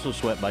was also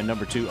swept by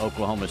number 2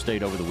 Oklahoma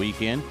State over the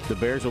weekend. The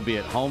Bears will be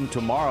at home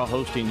tomorrow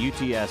hosting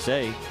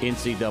UTSA.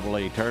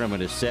 NCAA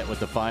tournament is set with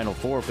the Final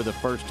Four for the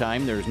first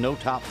time. There's no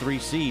top 3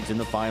 seeds in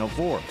the Final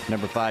Four.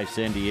 Number 5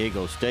 San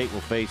Diego State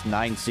will face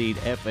 9 seed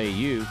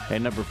FAU,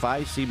 and number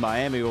 5 seed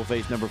Miami will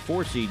face number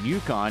 4 seed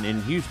UConn in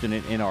Houston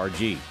at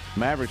NRG.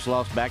 Mavericks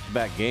lost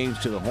back-to-back games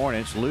to the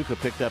Hornets. Luka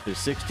picked up his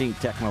 16th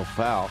technical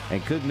foul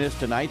and could miss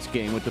tonight's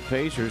game with the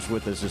Pacers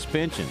with a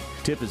suspension.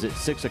 Tip is at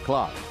 6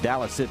 o'clock.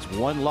 Dallas sits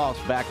one loss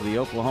back of the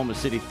Oklahoma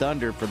City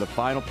Thunder for the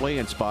final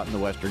play-in spot in the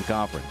Western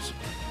Conference.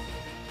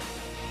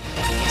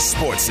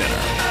 Sports Center,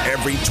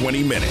 every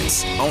 20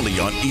 minutes, only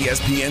on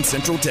ESPN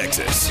Central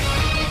Texas.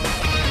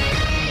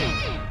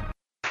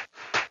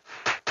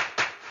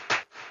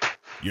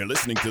 You're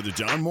listening to The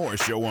John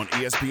Morris Show on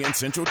ESPN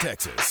Central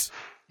Texas.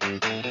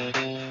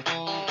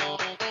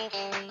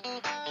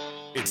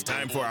 It's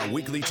time for our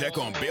weekly check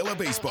on Baylor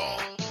baseball.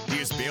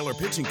 Here's Baylor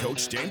pitching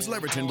coach James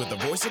Leverton with the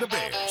voice of the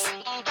Bears.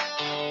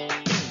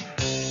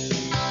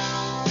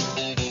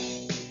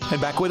 And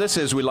back with us,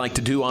 as we like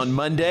to do on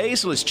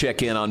Mondays, let's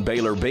check in on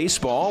Baylor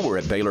baseball. We're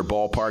at Baylor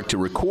Ballpark to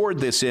record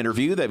this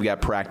interview. They've got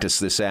practice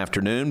this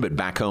afternoon, but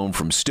back home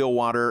from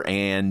Stillwater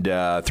and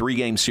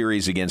 3-game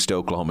series against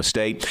Oklahoma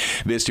State.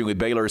 Visiting with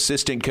Baylor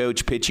assistant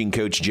coach, pitching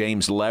coach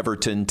James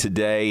Leverton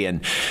today.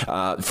 And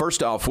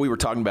first off, we were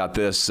talking about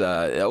this.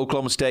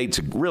 Oklahoma State's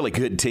a really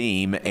good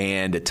team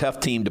and a tough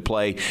team to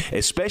play,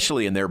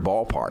 especially in their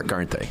ballpark,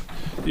 aren't they?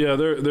 Yeah,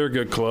 they're a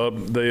good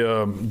club. They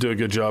do a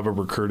good job of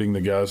recruiting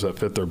the guys that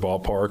fit their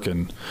ballpark.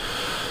 And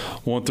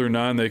 1 through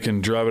 9, they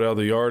can drive it out of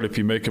the yard if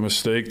you make a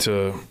mistake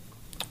to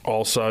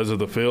all sides of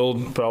the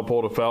field, foul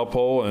pole to foul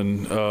pole.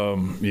 And,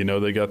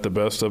 they got the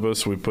best of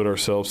us. We put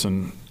ourselves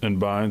in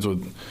binds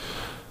with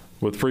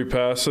free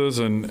passes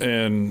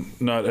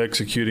and not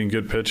executing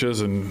good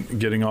pitches and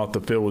getting off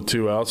the field with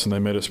 2 outs, and they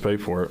made us pay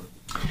for it.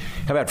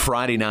 How about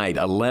Friday night,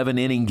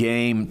 11-inning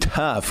game,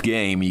 tough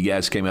game. You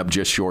guys came up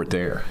just short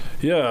there.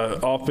 Yeah,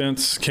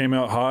 offense came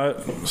out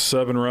hot,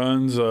 7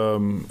 runs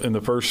in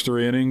the first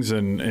 3 innings,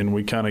 and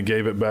we kind of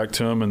gave it back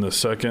to them in the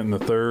second and the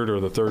third, or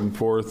the third and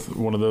fourth,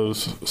 one of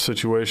those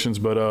situations.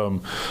 But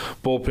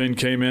bullpen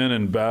came in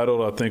and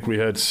battled. I think we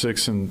had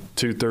 6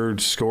 2/3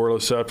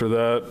 scoreless after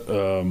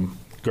that.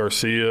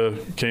 Garcia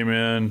came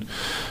in,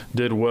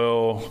 did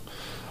well.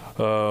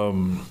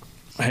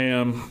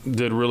 Ham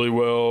did really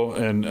well,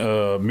 and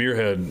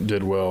Muirhead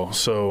did well.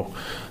 So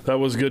that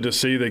was good to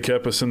see. They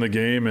kept us in the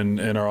game,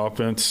 and our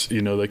offense,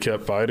 they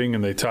kept fighting,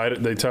 and they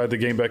tied the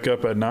game back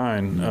up at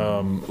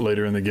 9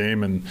 later in the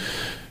game. And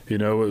it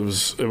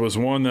was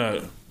one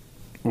that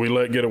we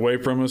let get away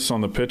from us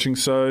on the pitching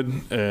side,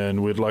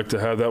 and we'd like to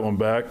have that one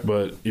back.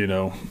 But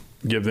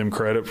give them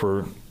credit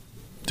for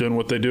doing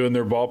what they do in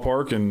their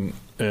ballpark and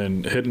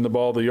hitting the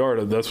ball to the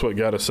yard. That's what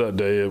got us that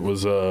day. It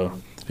was I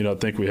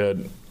think we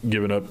had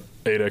given up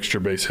 8 extra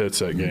base hits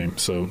that game.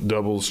 So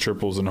doubles,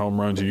 triples, and home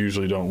runs, you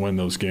usually don't win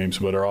those games,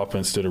 but our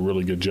offense did a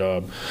really good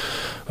job.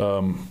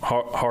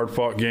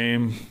 Hard-fought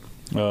game.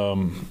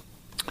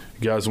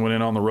 Guys went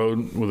in on the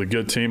road with a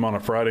good team on a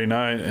Friday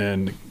night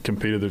and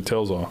competed their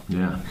tails off.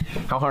 Yeah.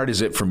 How hard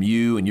is it from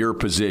you and your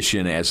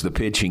position as the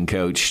pitching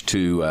coach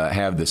to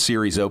have the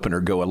series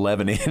opener go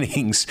 11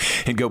 innings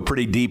and go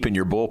pretty deep in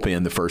your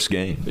bullpen the first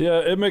game? Yeah,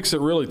 it makes it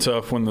really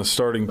tough when the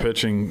starting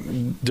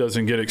pitching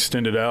doesn't get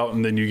extended out,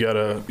 and then you got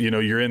to,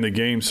 you're in the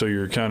game, so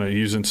you're kind of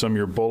using some of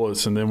your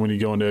bullets, and then when you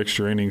go into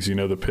extra innings,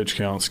 the pitch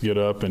counts get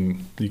up,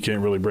 and you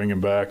can't really bring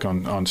them back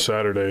on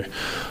Saturday.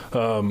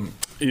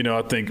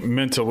 I think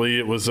mentally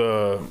it was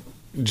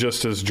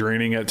just as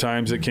draining at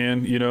times it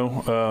can,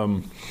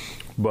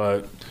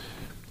 but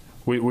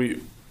we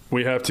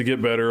have to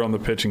get better on the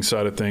pitching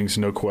side of things,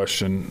 no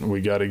question. We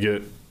got to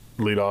get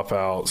leadoff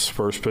outs,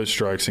 first pitch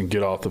strikes, and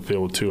get off the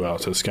field with 2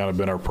 outs. That's kind of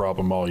been our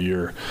problem all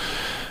year.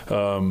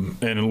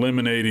 And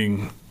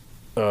eliminating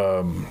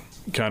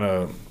kind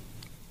of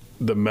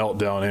the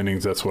meltdown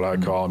innings, that's what I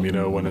call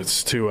them, when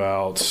it's 2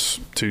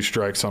 outs, 2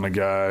 strikes on a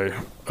guy,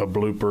 a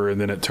blooper,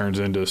 and then it turns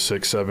into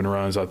 6-7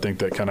 runs. I think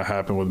that kind of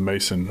happened with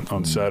Mason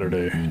on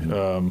Saturday.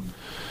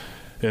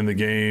 in the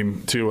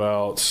game, 2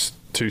 outs,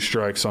 2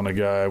 strikes on a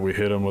guy. We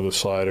hit him with a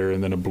slider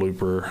and then a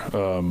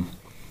blooper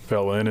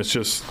fell in. It's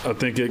just, I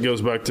think it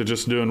goes back to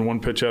just doing one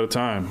pitch at a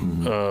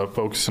time,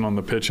 focusing on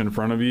the pitch in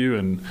front of you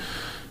and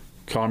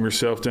calm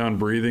yourself down,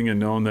 breathing, and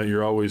knowing that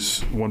you're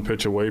always one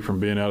pitch away from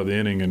being out of the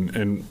inning.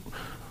 And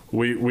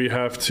we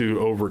have to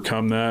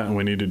overcome that, and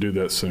we need to do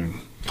that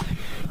soon.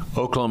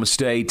 Oklahoma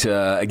State,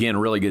 again, a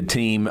really good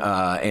team,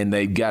 and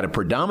they've got a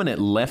predominant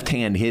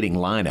left-hand hitting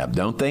lineup,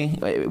 don't they?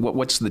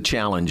 What's the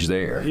challenge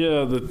there?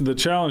 Yeah, the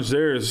challenge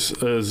there is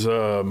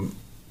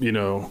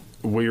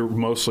we're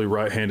mostly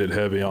right-handed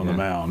heavy on the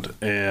mound,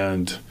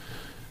 and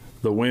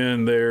the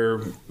wind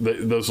there,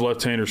 those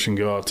left-handers can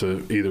go out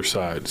to either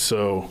side.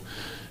 So,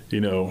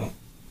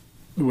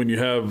 when you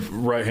have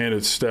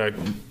right-handed stacked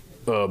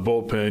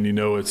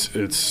bullpen,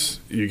 it's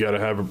you got to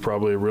have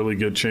probably a really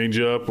good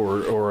changeup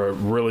or a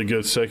really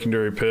good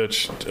secondary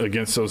pitch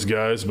against those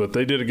guys. But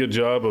they did a good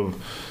job of,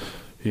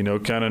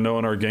 kind of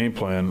knowing our game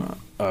plan.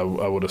 I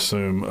would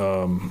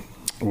assume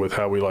with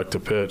how we like to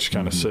pitch,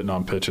 kind of sitting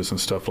on pitches and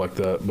stuff like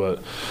that.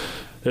 But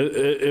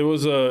it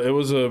was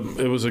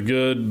a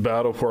good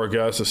battle for our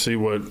guys to see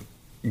what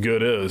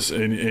good is,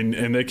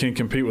 and they can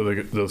compete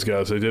with those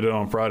guys. They did it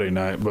on Friday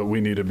night, but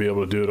we need to be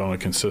able to do it on a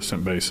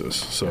consistent basis.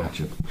 So,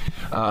 gotcha.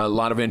 A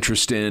lot of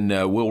interest in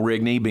Will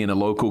Rigney being a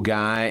local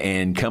guy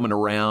and coming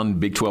around,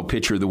 Big 12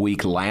 Pitcher of the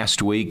Week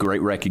last week.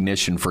 Great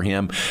recognition for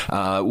him.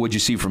 What'd you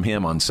see from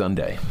him on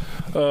Sunday?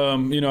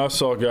 I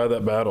saw a guy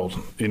that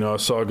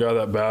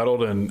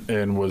battled.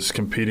 And was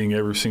competing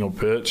every single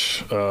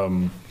pitch.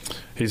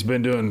 He's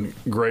been doing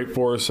great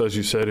for us, as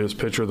you said. He was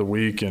Pitcher of the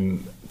Week,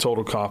 and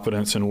total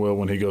confidence in Will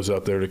when he goes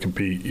out there to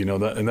compete.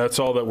 And that's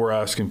all that we're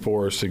asking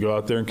for, is to go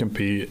out there and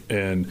compete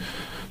and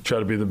try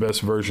to be the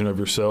best version of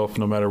yourself,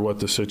 no matter what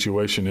the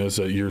situation is,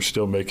 that you're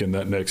still making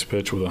that next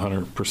pitch with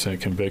 100%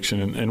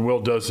 conviction. And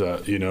Will does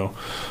that,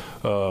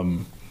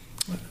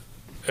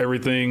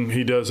 everything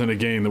he does in a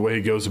game, the way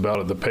he goes about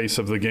it, the pace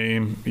of the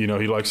game, he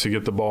likes to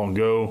get the ball and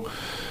go.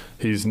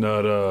 He's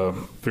not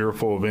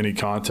fearful of any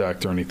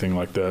contact or anything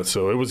like that.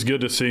 So it was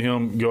good to see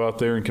him go out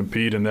there and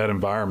compete in that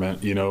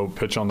environment,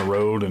 pitch on the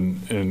road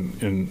and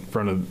in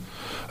front of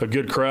a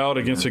good crowd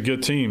against a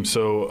good team.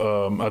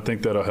 So I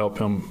think that'll help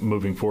him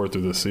moving forward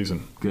through this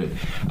season. Good.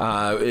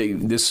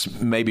 This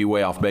may be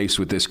way off base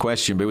with this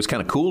question, but it was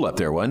kind of cool up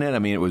there, wasn't it? I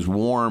mean, it was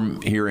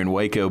warm here in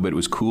Waco, but it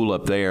was cool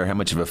up there. How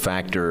much of a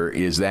factor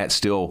is that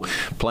still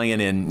playing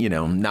in,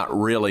 not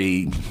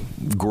really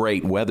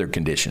great weather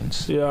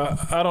conditions? Yeah,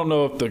 I don't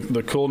know if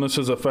the coolness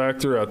is a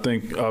factor. I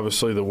think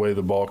obviously the way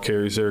the ball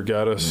carries there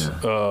got us.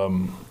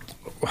 Yeah.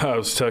 I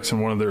was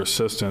texting one of their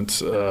assistants,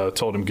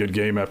 told him good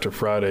game after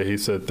Friday. He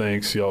said,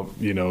 thanks, y'all,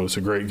 it's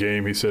a great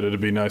game. He said,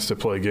 it'd be nice to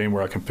play a game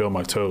where I can feel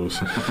my toes.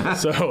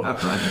 So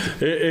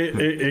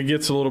it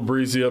gets a little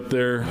breezy up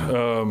there.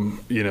 I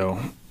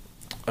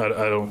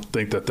don't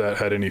think that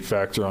had any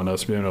factor on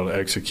us being able to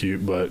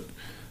execute, but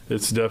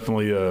it's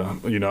definitely,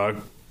 I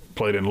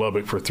played in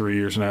Lubbock for 3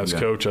 years, and as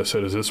coach, I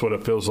said, is this what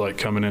it feels like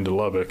coming into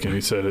Lubbock? And he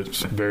said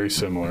it's very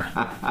similar.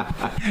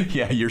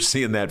 Yeah, you're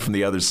seeing that from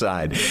the other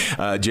side.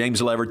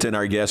 James Leverton,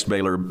 our guest,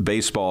 Baylor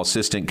baseball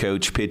assistant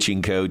coach,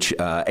 pitching coach.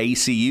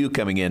 ACU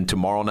coming in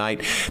tomorrow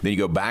night. Then you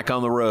go back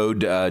on the road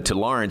to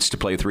Lawrence to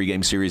play a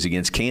 3-game series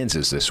against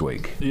Kansas this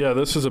week. Yeah,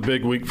 this is a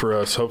big week for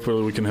us.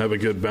 Hopefully we can have a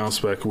good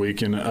bounce-back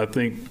week, and I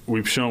think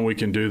we've shown we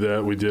can do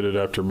that. We did it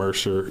after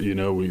Mercer.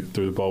 We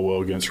threw the ball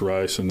well against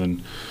Rice, and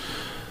then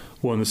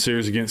won the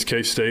series against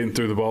K-State and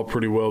threw the ball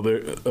pretty well there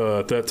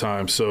at that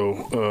time.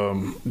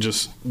 So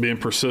just being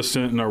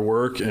persistent in our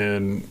work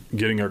and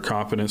getting our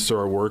confidence to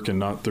our work and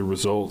not the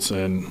results.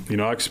 And,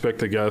 I expect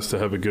the guys to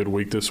have a good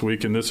week this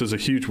week, and this is a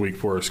huge week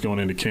for us going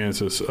into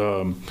Kansas.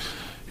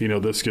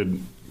 This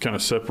could kind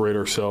of separate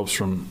ourselves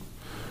from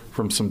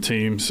some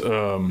teams.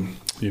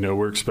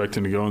 We're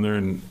expecting to go in there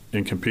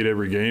and compete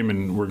every game,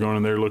 and we're going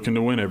in there looking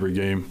to win every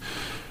game.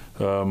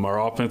 Our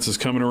offense is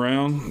coming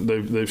around.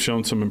 They've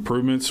shown some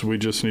improvements. We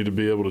just need to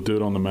be able to do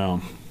it on the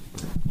mound.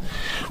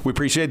 We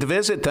appreciate the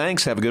visit.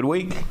 Thanks. Have a good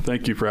week.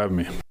 Thank you for having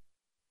me.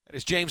 That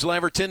is James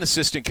Leverton,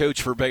 assistant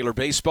coach for Baylor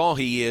baseball.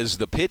 He is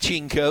the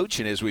pitching coach,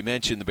 and as we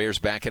mentioned, the Bears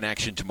back in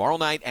action tomorrow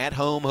night at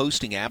home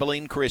hosting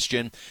Abilene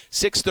Christian.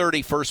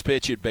 6:30 first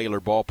pitch at Baylor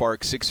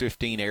Ballpark,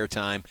 6:15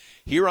 airtime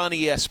here on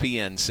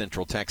ESPN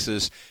Central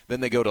Texas. Then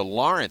they go to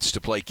Lawrence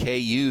to play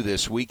KU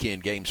this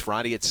weekend. Games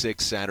Friday at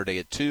 6, Saturday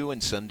at 2,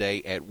 and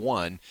Sunday at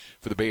 1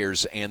 for the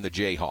Bears and the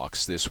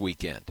Jayhawks this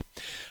weekend.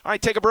 All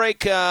right, take a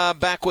break.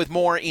 Back with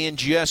more in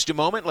just a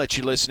moment. Let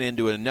you listen in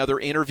to another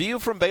interview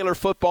from Baylor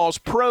football's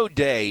Pro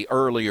Day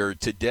earlier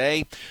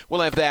today. We'll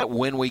have that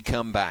when we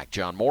come back.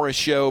 John Morris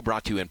Show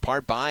brought to you in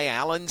part by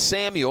Allen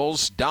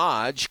Samuels,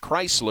 Dodge,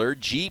 Chrysler,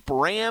 Jeep,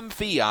 Ram,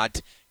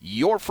 Fiat,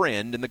 your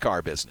friend in the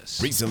car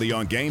business. Recently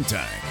on Game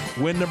Time.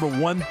 Win number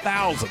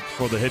 1,000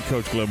 for the head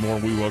coach, Glenn Moore.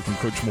 We welcome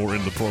Coach Moore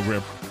into the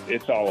program.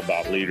 it's all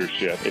about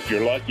leadership. If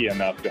you're lucky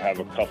enough to have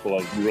a couple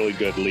of really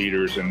good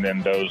leaders and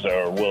then those that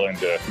are willing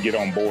to get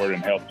on board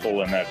and help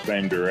pull in that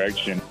same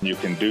direction, you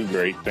can do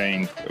great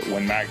things.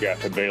 When Matt got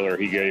to Baylor,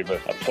 he gave a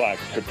plaque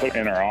to put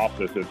in our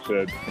office that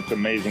said, it's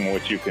amazing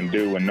what you can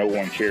do when no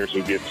one cares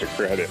who gets the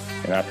credit.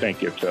 And I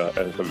think it's a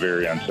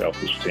very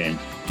unselfish team.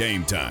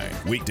 Game Time,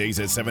 weekdays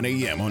at 7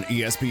 a.m. on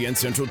ESPN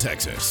Central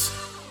Texas.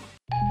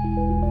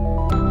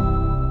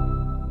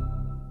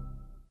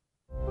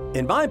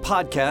 In my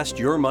podcast,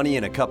 Your Money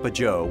in a Cup of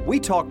Joe, we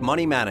talk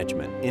money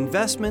management,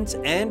 investments,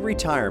 and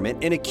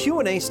retirement in a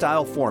Q&A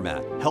style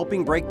format,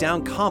 helping break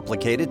down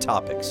complicated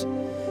topics.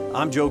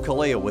 I'm Joe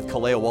Kaleo with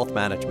Kaleo Wealth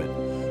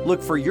Management.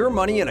 Look for Your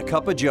Money in a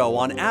Cup of Joe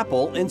on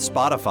Apple and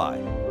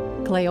Spotify.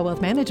 Kaleo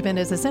Wealth Management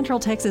is a Central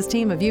Texas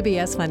team of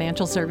UBS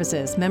Financial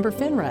Services, member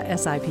FINRA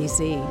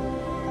SIPC.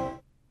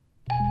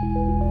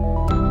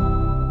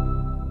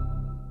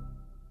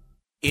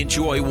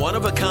 Enjoy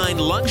one-of-a-kind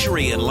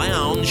luxury and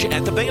lounge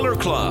at the Baylor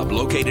Club,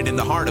 located in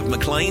the heart of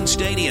McLean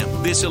Stadium.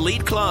 This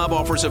elite club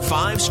offers a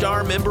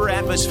 5-star member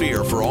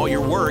atmosphere for all your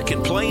work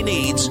and play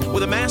needs,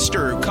 with a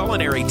master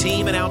culinary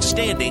team and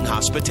outstanding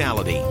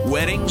hospitality.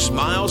 Weddings,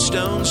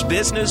 milestones,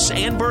 business,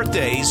 and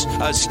birthdays.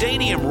 A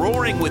stadium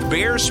roaring with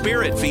Bear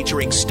spirit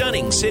featuring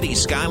stunning city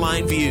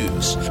skyline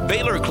views.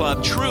 Baylor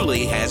Club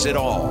truly has it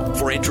all.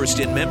 For interest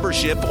in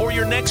membership or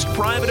your next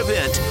private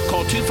event,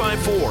 call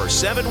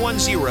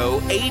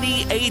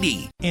 254-710-8080.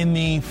 In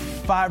the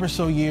 5 or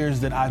so years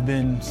that I've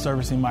been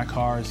servicing my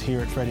cars here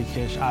at Freddie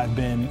Kish, I've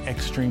been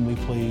extremely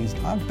pleased.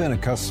 I've been a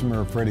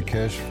customer of Freddie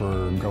Kish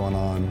for going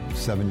on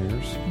 7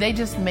 years. They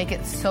just make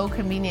it so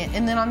convenient.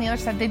 And then on the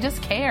other side, they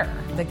just care.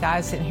 The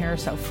guys in here are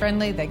so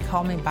friendly. They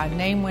call me by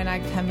name when I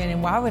come in,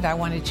 and why would I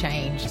want to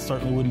change? I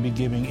certainly wouldn't be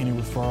giving any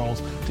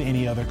referrals to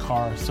any other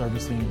car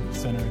servicing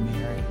center in the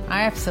area.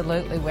 I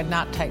absolutely would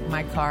not take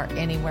my car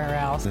anywhere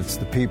else. It's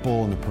the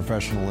people and the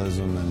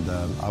professionalism, and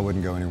I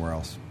wouldn't go anywhere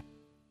else.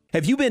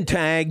 Have you been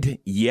tagged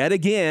yet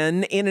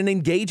again in an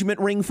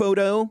engagement ring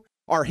photo?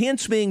 Are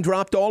hints being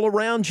dropped all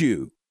around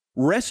you?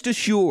 Rest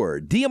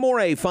assured,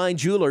 D'Amore Fine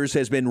Jewelers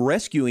has been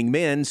rescuing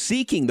men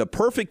seeking the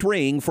perfect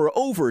ring for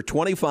over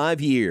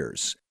 25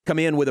 years. Come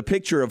in with a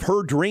picture of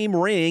her dream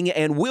ring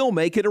and we'll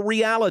make it a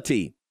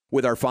reality.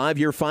 With our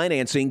 5-year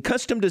financing,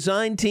 custom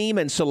design team,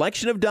 and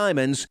selection of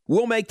diamonds,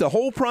 we'll make the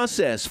whole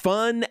process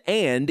fun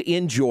and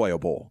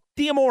enjoyable.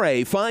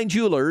 D'Amore Fine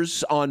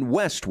Jewelers on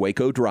West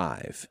Waco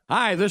Drive.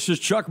 Hi, this is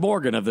Chuck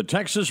Morgan of the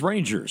Texas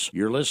Rangers.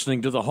 You're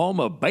listening to the home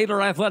of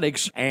Baylor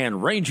Athletics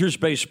and Rangers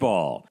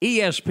Baseball,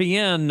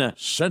 ESPN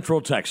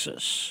Central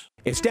Texas.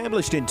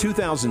 Established in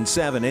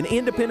 2007 and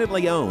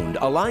independently owned,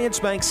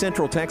 Alliance Bank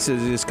Central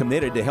Texas is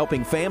committed to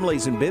helping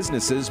families and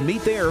businesses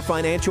meet their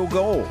financial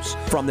goals.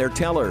 From their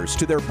tellers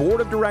to their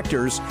board of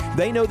directors,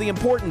 they know the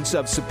importance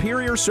of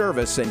superior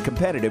service and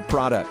competitive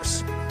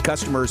products.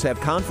 Customers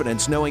have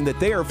confidence knowing that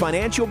their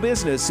financial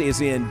business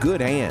is in good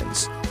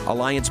hands.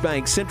 Alliance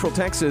Bank Central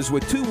Texas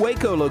with 2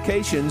 Waco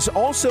locations,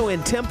 also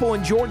in Temple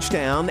and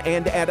Georgetown,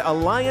 and at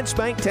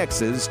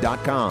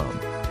alliancebanktexas.com.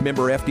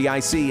 Member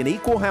FDIC and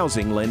equal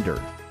housing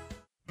lender.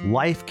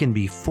 Life can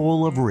be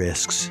full of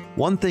risks.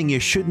 One thing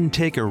you shouldn't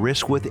take a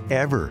risk with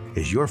ever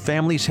is your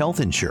family's health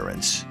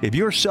insurance. If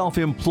you're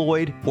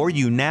self-employed or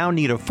you now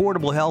need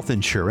affordable health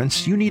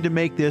insurance, you need to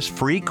make this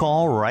free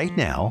call right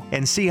now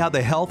and see how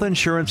the Health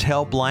Insurance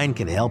Helpline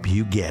can help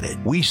you get it.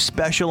 We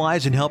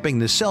specialize in helping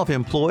the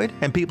self-employed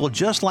and people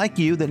just like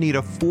you that need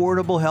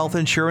affordable health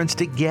insurance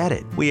to get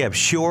it. We have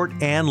short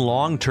and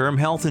long-term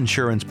health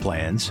insurance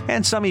plans,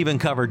 and some even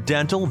cover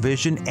dental,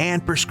 vision,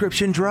 and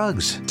prescription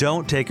drugs.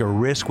 Don't take a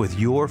risk with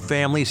your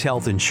family's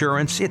health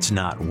insurance. It's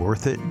not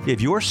worth it.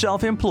 If you're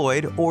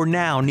self-employed or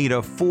now need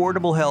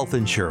affordable health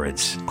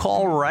insurance,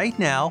 call right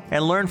now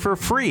and learn for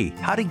free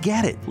how to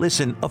get it.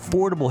 Listen,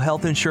 affordable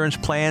health insurance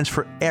plans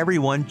for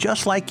everyone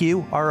just like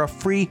you are a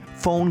free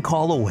phone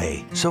call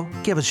away. So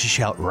give us a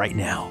shout right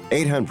now.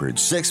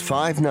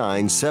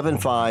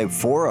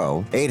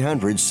 800-659-7540.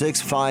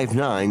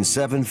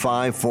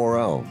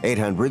 800-659-7540.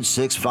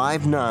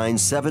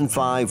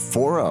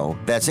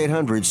 800-659-7540. That's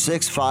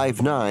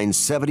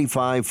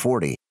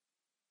 800-659-7540.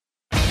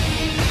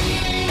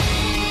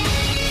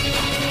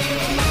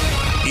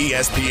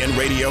 ESPN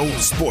Radio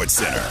Sports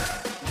Center.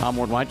 I'm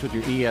Ward White with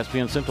your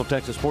ESPN Central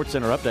Texas Sports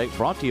Center update,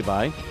 brought to you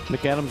by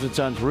McAdams &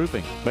 Sons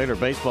Roofing. Baylor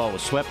baseball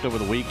was swept over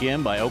the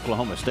weekend by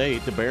Oklahoma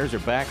State. The Bears are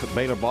back at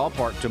Baylor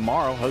Ballpark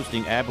tomorrow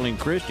hosting Abilene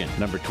Christian.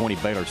 Number 20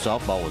 Baylor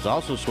softball was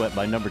also swept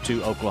by number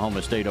 2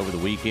 Oklahoma State over the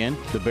weekend.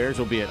 The Bears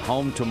will be at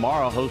home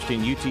tomorrow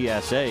hosting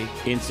UTSA.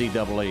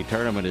 NCAA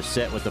tournament is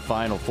set with the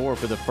Final Four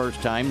for the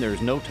first time.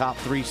 There's no top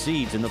 3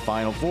 seeds in the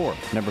Final Four.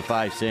 Number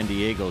 5 San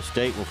Diego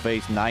State will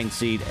face 9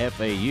 seed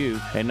FAU,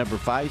 and number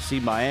 5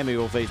 seed Miami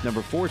will face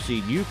number 4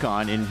 seed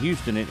UConn in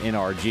Houston and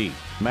NRG.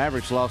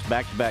 Mavericks lost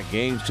back-to-back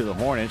games to the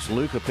Hornets.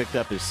 Luka picked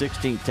up his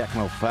 16th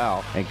technical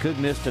foul and could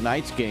miss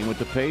tonight's game with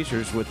the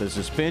Pacers with a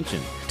suspension.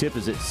 Tip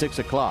is at 6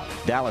 o'clock.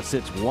 Dallas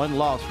sits 1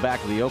 loss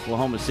back of the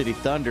Oklahoma City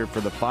Thunder for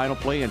the final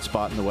play-in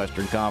spot in the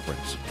Western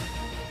Conference.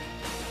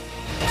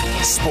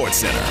 Sports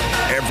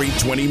Center, every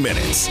 20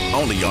 minutes,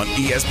 only on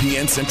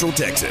ESPN Central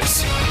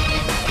Texas.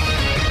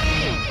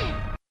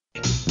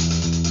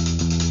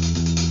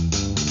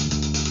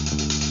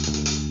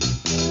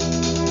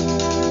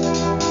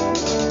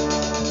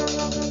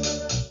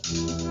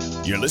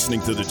 You're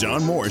listening to The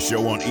John Morris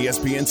Show on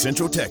ESPN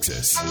Central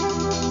Texas.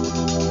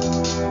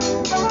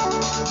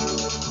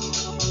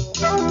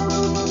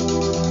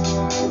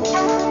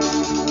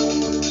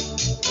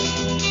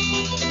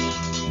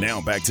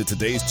 Now back to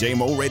today's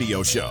JMO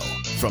Radio Show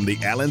from the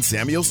Allen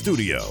Samuel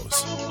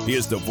Studios.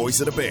 Here's the voice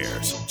of the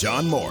Bears,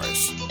 John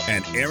Morris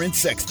and Aaron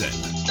Sexton.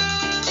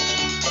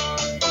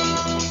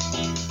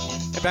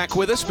 Back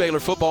with us, Baylor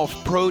Football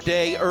Pro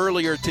Day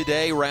earlier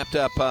today, wrapped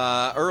up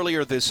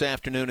earlier this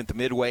afternoon at the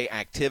Midway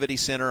Activity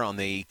Center on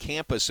the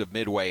campus of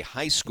Midway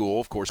High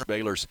School. Of course,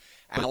 Baylor's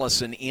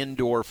Allison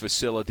indoor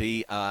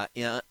facility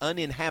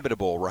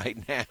uninhabitable right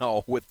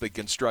now with the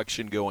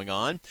construction going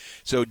on.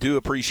 So do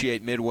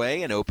appreciate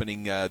Midway and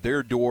opening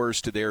their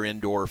doors to their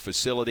indoor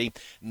facility.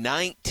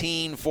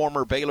 19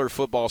 former Baylor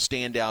football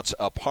standouts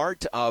a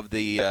part of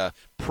the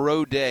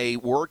Pro Day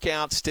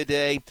workouts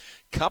today.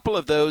 Couple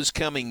of those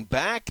coming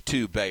back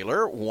to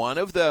Baylor. One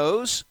of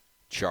those,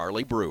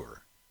 Charlie Brewer.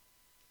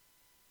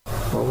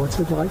 Well, what's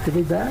it like to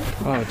be back?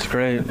 Oh, it's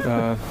great.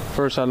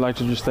 First, I'd like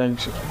to just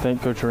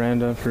thank Coach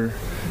Aranda for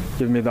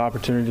giving me the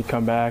opportunity to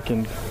come back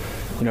and,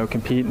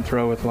 compete and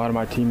throw with a lot of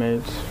my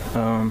teammates.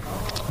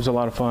 It was a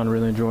lot of fun.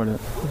 Really enjoyed it.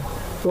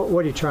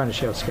 What are you trying to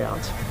show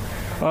scouts?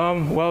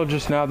 Well,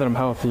 just now that I'm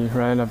healthy,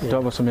 right? I've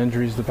dealt with some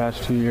injuries the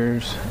past 2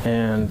 years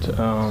and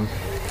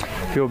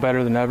feel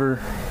better than ever.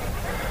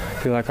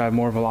 I feel like I have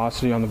more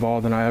velocity on the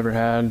ball than I ever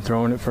had,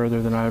 throwing it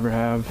further than I ever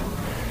have.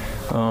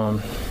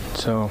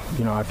 So,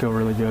 I feel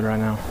really good right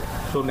now.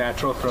 Feel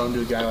natural throwing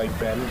to a guy like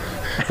Ben?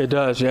 It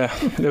does, yeah.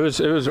 It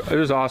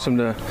was awesome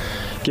to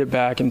get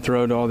back and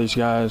throw to all these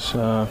guys.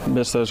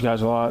 Miss those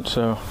guys a lot,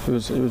 so it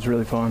was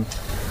really fun.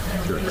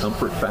 Is there a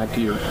comfort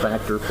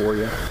factor for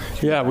you?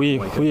 Yeah, we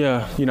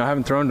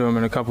haven't thrown to them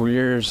in a couple of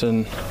years,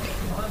 and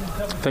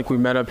I think we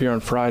met up here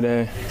on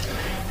Friday,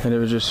 and it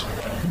was just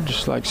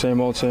like same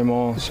old.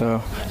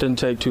 So it didn't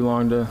take too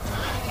long to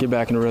get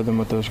back in a rhythm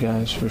with those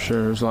guys, for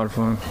sure. It was a lot of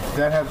fun.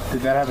 Did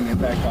that have an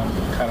impact on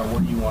kind of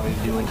what you wanted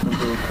to do in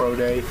terms of the pro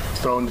day,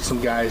 throwing to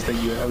some guys that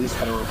you at least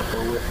had a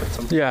rapport with at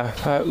some point?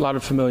 Yeah, a lot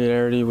of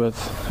familiarity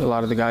with a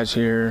lot of the guys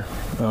here,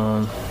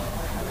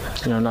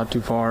 not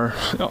too far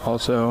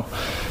also.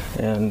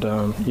 And,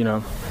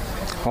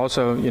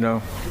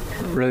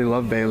 really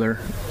love Baylor.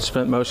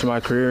 Spent most of my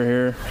career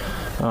here.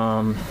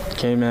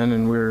 Came in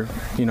and we were,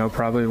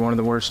 probably one of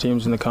the worst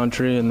teams in the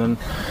country, and then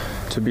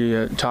to be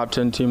a top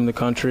 10 team in the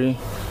country.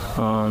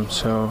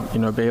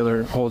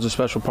 Baylor holds a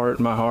special part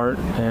in my heart,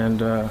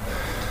 and,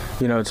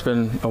 it's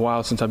been a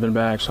while since I've been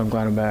back, so I'm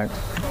glad I'm back.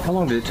 How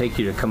long did it take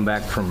you to come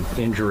back from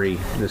injury,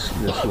 this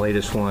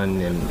latest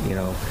one, and,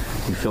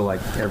 you feel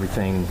like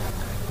everything,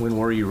 when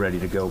were you ready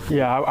to go?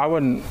 Yeah, I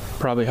wasn't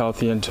probably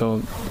healthy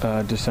until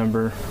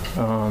December.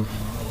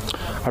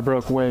 I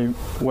broke way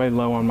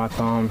low on my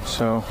thumb,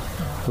 so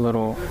a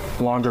little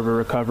longer of a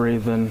recovery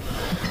than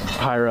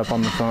higher up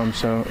on the thumb.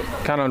 So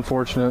kind of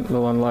unfortunate, a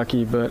little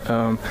unlucky, but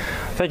I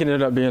think it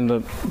ended up being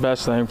the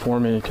best thing for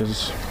me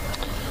because,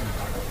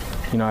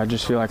 I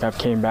just feel like I've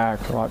came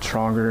back a lot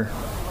stronger,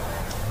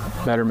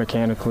 better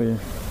mechanically,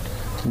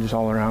 and just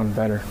all around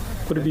better.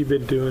 What have you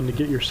been doing to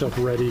get yourself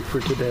ready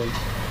for today?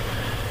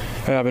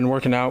 I've been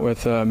working out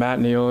with Matt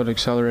Neal at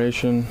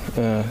Acceleration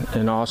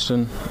in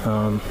Austin.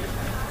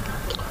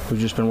 We've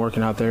just been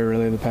working out there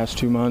really the past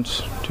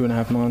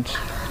 2.5 months.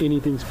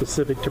 Anything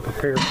specific to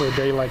prepare for a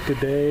day like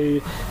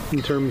today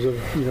in terms of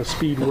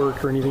speed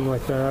work or anything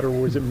like that, or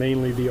was it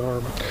mainly the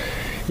arm?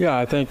 Yeah,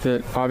 I think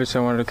that obviously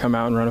I wanted to come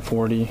out and run a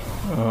 40.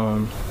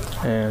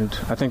 And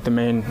I think the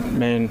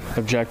main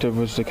objective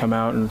was to come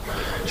out and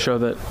show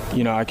that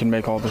I can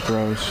make all the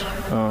throws,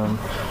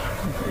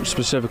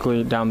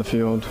 specifically down the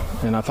field,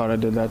 and I thought I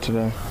did that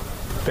today.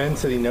 Ben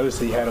said he noticed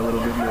that he had a little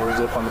bit more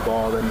zip on the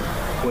ball than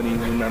when he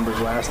remembers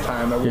last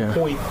time. At what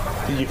point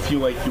did you feel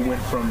like you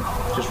went from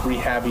just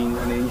rehabbing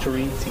an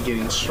injury to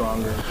getting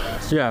stronger?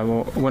 Yeah,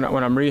 well, when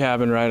I'm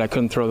rehabbing, right, I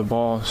couldn't throw the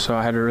ball, so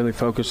I had to really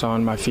focus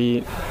on my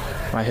feet,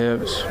 my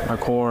hips, my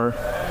core,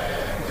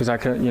 because I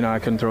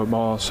couldn't throw a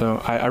ball. So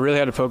I really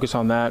had to focus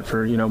on that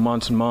for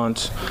months and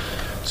months.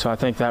 So I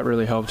think that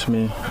really helped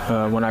me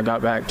when I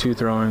got back to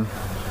throwing.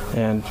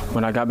 And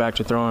when I got back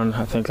to throwing,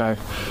 I think I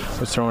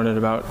was throwing it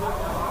about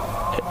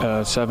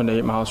 7 to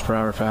 8 miles per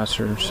hour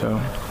faster. So,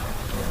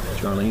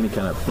 Charlie, any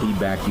kind of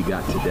feedback you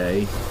got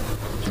today?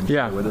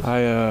 Yeah,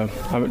 I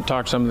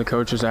talked to some of the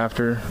coaches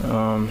after,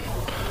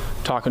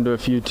 talking to a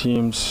few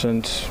teams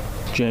since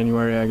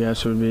January, I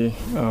guess it would be.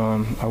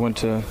 I went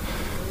to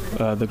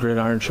the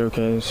Gridiron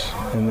Showcase,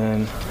 and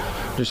then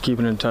just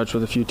keeping in touch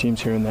with a few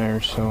teams here and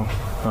there. So,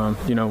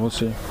 we'll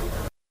see.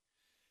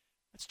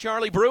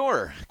 Charlie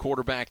Brewer,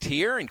 quarterbacked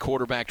here and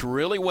quarterbacked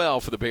really well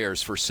for the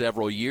Bears for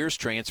several years.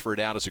 Transferred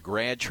out as a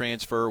grad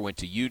transfer, went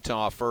to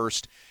Utah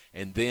first,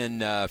 and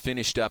then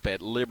finished up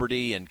at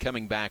Liberty and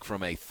coming back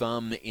from a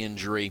thumb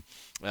injury.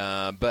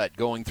 But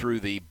going through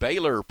the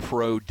Baylor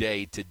Pro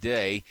Day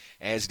today,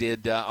 as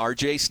did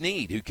R.J.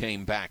 Sneed, who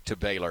came back to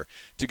Baylor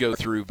to go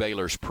through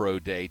Baylor's Pro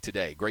Day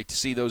today. Great to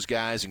see those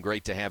guys and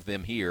great to have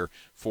them here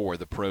for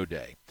the Pro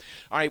Day.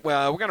 All right,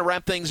 well, we're going to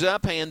wrap things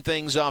up, hand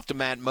things off to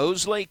Matt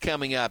Mosley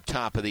coming up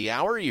top of the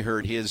hour. You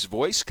heard his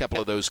voice, a couple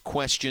of those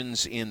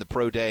questions in the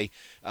Pro Day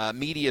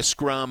media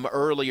scrum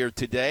earlier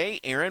today.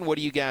 Aaron, what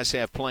do you guys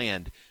have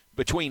planned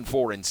between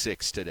 4 and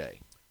 6 today?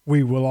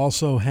 We will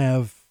also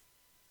have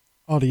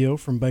audio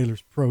from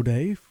Baylor's Pro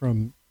Day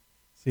from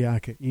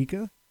Siaka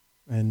Ika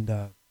and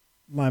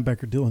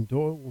linebacker Dylan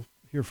Doyle. We'll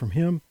hear from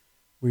him.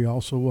 We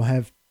also will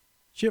have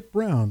Chip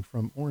Brown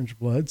from Orange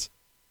Bloods,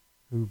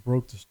 who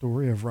broke the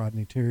story of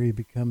Rodney Terry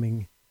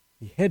becoming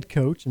the head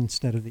coach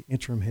instead of the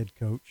interim head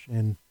coach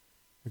and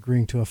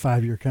agreeing to a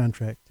 5-year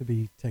contract to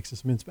be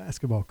Texas men's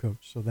basketball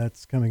coach. So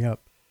that's coming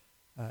up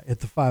at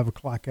the 5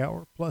 o'clock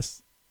hour,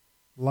 plus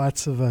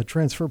lots of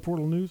transfer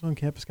portal news on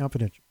Campus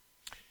Confidential.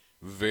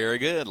 Very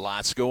good.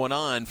 Lots going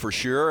on for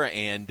sure,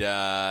 and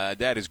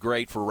that is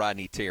great for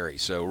Rodney Terry.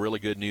 So really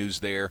good news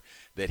there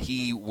that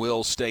he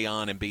will stay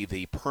on and be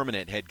the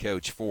permanent head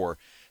coach for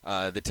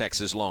the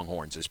Texas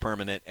Longhorns, as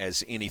permanent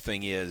as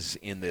anything is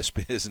in this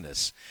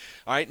business.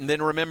 All right, and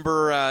then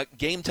remember,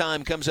 game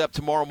time comes up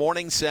tomorrow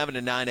morning, 7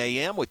 to 9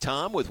 a.m. with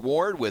Tom, with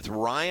Ward, with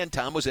Ryan.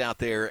 Tom was out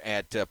there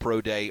at Pro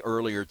Day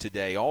earlier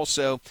today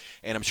also,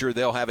 and I'm sure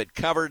they'll have it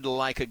covered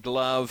like a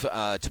glove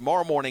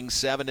tomorrow morning,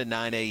 7 to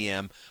 9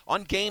 a.m.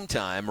 on Game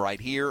Time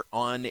right here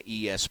on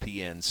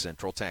ESPN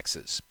Central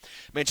Texas.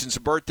 Mention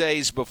some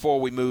birthdays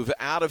before we move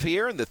out of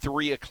here in the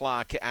 3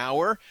 o'clock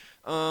hour.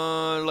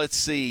 Let's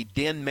see.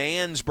 Den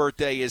Mann's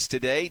birthday is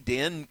today.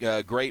 Den,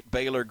 great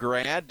Baylor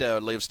grad,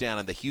 lives down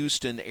in the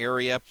Houston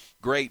area.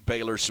 Great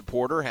Baylor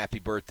supporter. Happy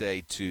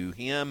birthday to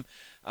him.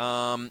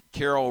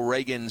 Carol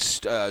Reagan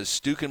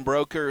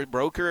Stukenbroker,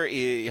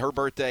 her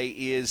birthday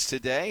is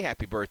today.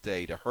 Happy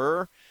birthday to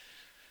her.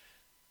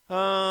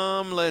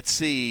 Let's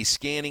see.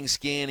 Scanning,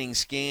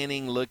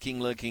 looking.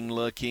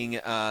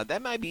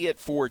 That might be it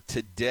for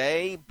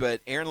today.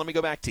 But, Aaron, let me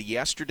go back to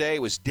yesterday.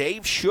 It was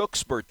Dave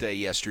Shook's birthday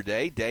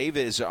yesterday. Dave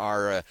is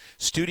our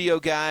studio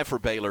guy for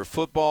Baylor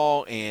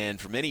football and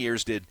for many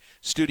years did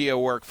studio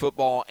work,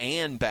 football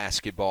and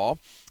basketball.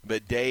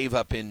 But Dave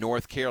up in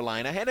North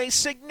Carolina had a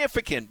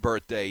significant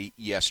birthday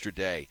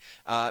yesterday,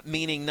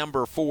 meaning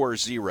number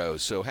 40.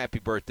 So happy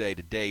birthday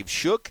to Dave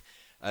Shook,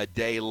 a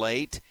day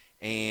late.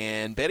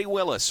 And Betty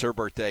Willis, her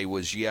birthday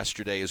was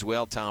yesterday as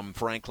well. Tom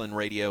Franklin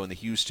Radio in the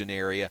Houston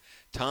area.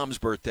 Tom's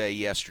birthday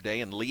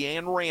yesterday. And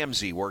Leanne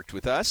Ramsey worked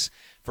with us,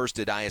 first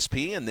at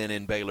ISP and then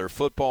in Baylor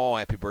football.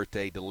 Happy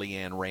birthday to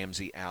Leanne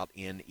Ramsey out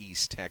in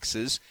East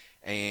Texas.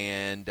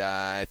 And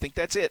I think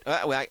that's it.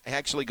 I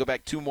actually go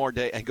back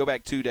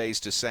 2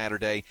 days to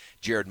Saturday.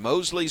 Jared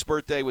Mosley's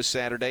birthday was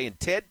Saturday. And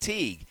Ted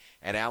Teague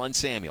at Allen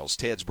Samuels.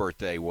 Ted's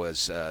birthday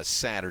was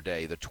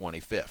Saturday the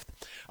 25th.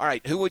 All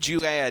right, who would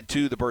you add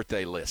to the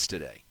birthday list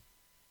today?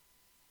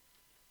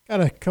 Got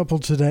a couple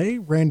today.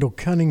 Randall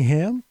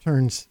Cunningham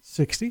turns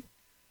 60.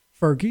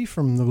 Fergie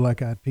from the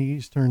Black Eyed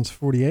Peas turns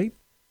 48.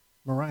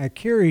 Mariah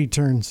Carey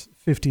turns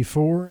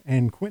 54.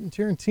 And Quentin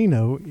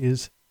Tarantino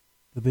is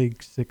the big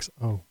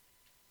 6-0.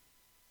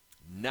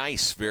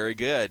 Nice, very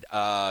good.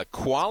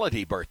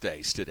 Quality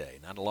birthdays today.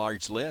 Not a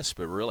large list,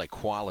 but really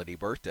quality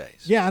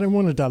birthdays. Yeah, I didn't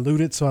want to dilute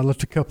it, so I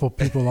left a couple of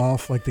people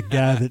off, like the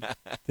guy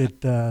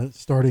that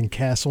starred in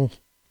Castle.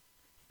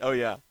 Oh,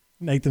 yeah.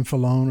 Nathan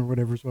Fillion or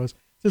whatever it was.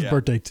 It's his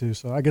birthday, too,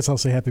 so I guess I'll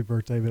say happy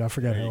birthday, but I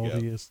forgot how old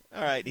he is.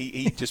 All right,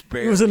 he just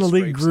barely. He was in a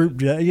league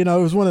group. Yeah, you know,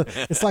 it was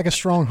it's like a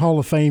strong Hall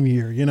of Fame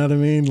year, you know what I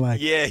mean? Like,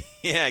 yeah,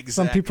 exactly.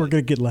 Some people are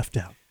going to get left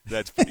out.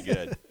 That's pretty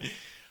good.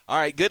 All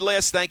right, good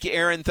list. Thank you,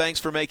 Aaron. Thanks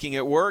for making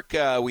it work.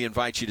 We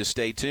invite you to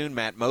stay tuned.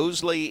 Matt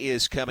Mosley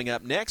is coming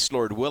up next.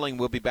 Lord willing,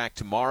 we'll be back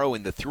tomorrow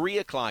in the 3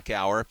 o'clock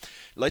hour.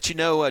 Let you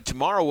know,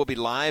 tomorrow we'll be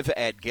live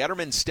at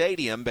Getterman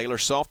Stadium. Baylor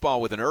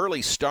softball with an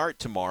early start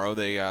tomorrow.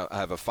 They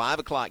have a 5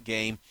 o'clock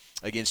game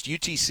against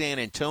UT San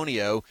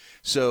Antonio.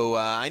 So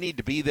I need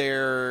to be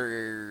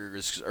there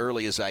as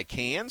early as I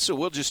can. So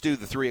we'll just do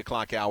the 3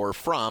 o'clock hour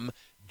from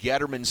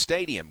Getterman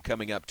Stadium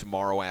coming up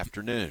tomorrow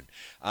afternoon.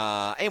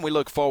 And we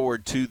look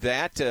forward to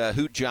that.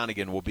 Hoot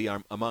Johnigan will be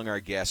among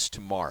our guests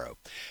tomorrow.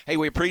 Hey,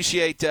 we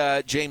appreciate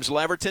James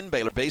Leverton,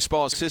 Baylor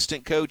baseball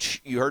assistant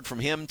coach. You heard from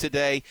him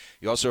today.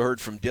 You also heard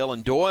from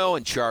Dylan Doyle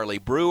and Charlie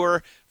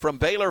Brewer from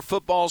Baylor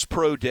football's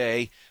Pro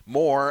Day.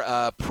 More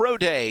Pro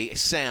Day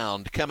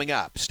sound coming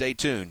up. Stay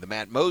tuned. The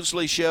Matt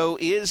Mosley Show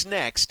is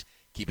next.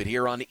 Keep it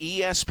here on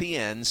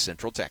ESPN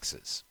Central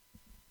Texas.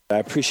 I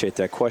appreciate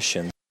that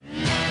question.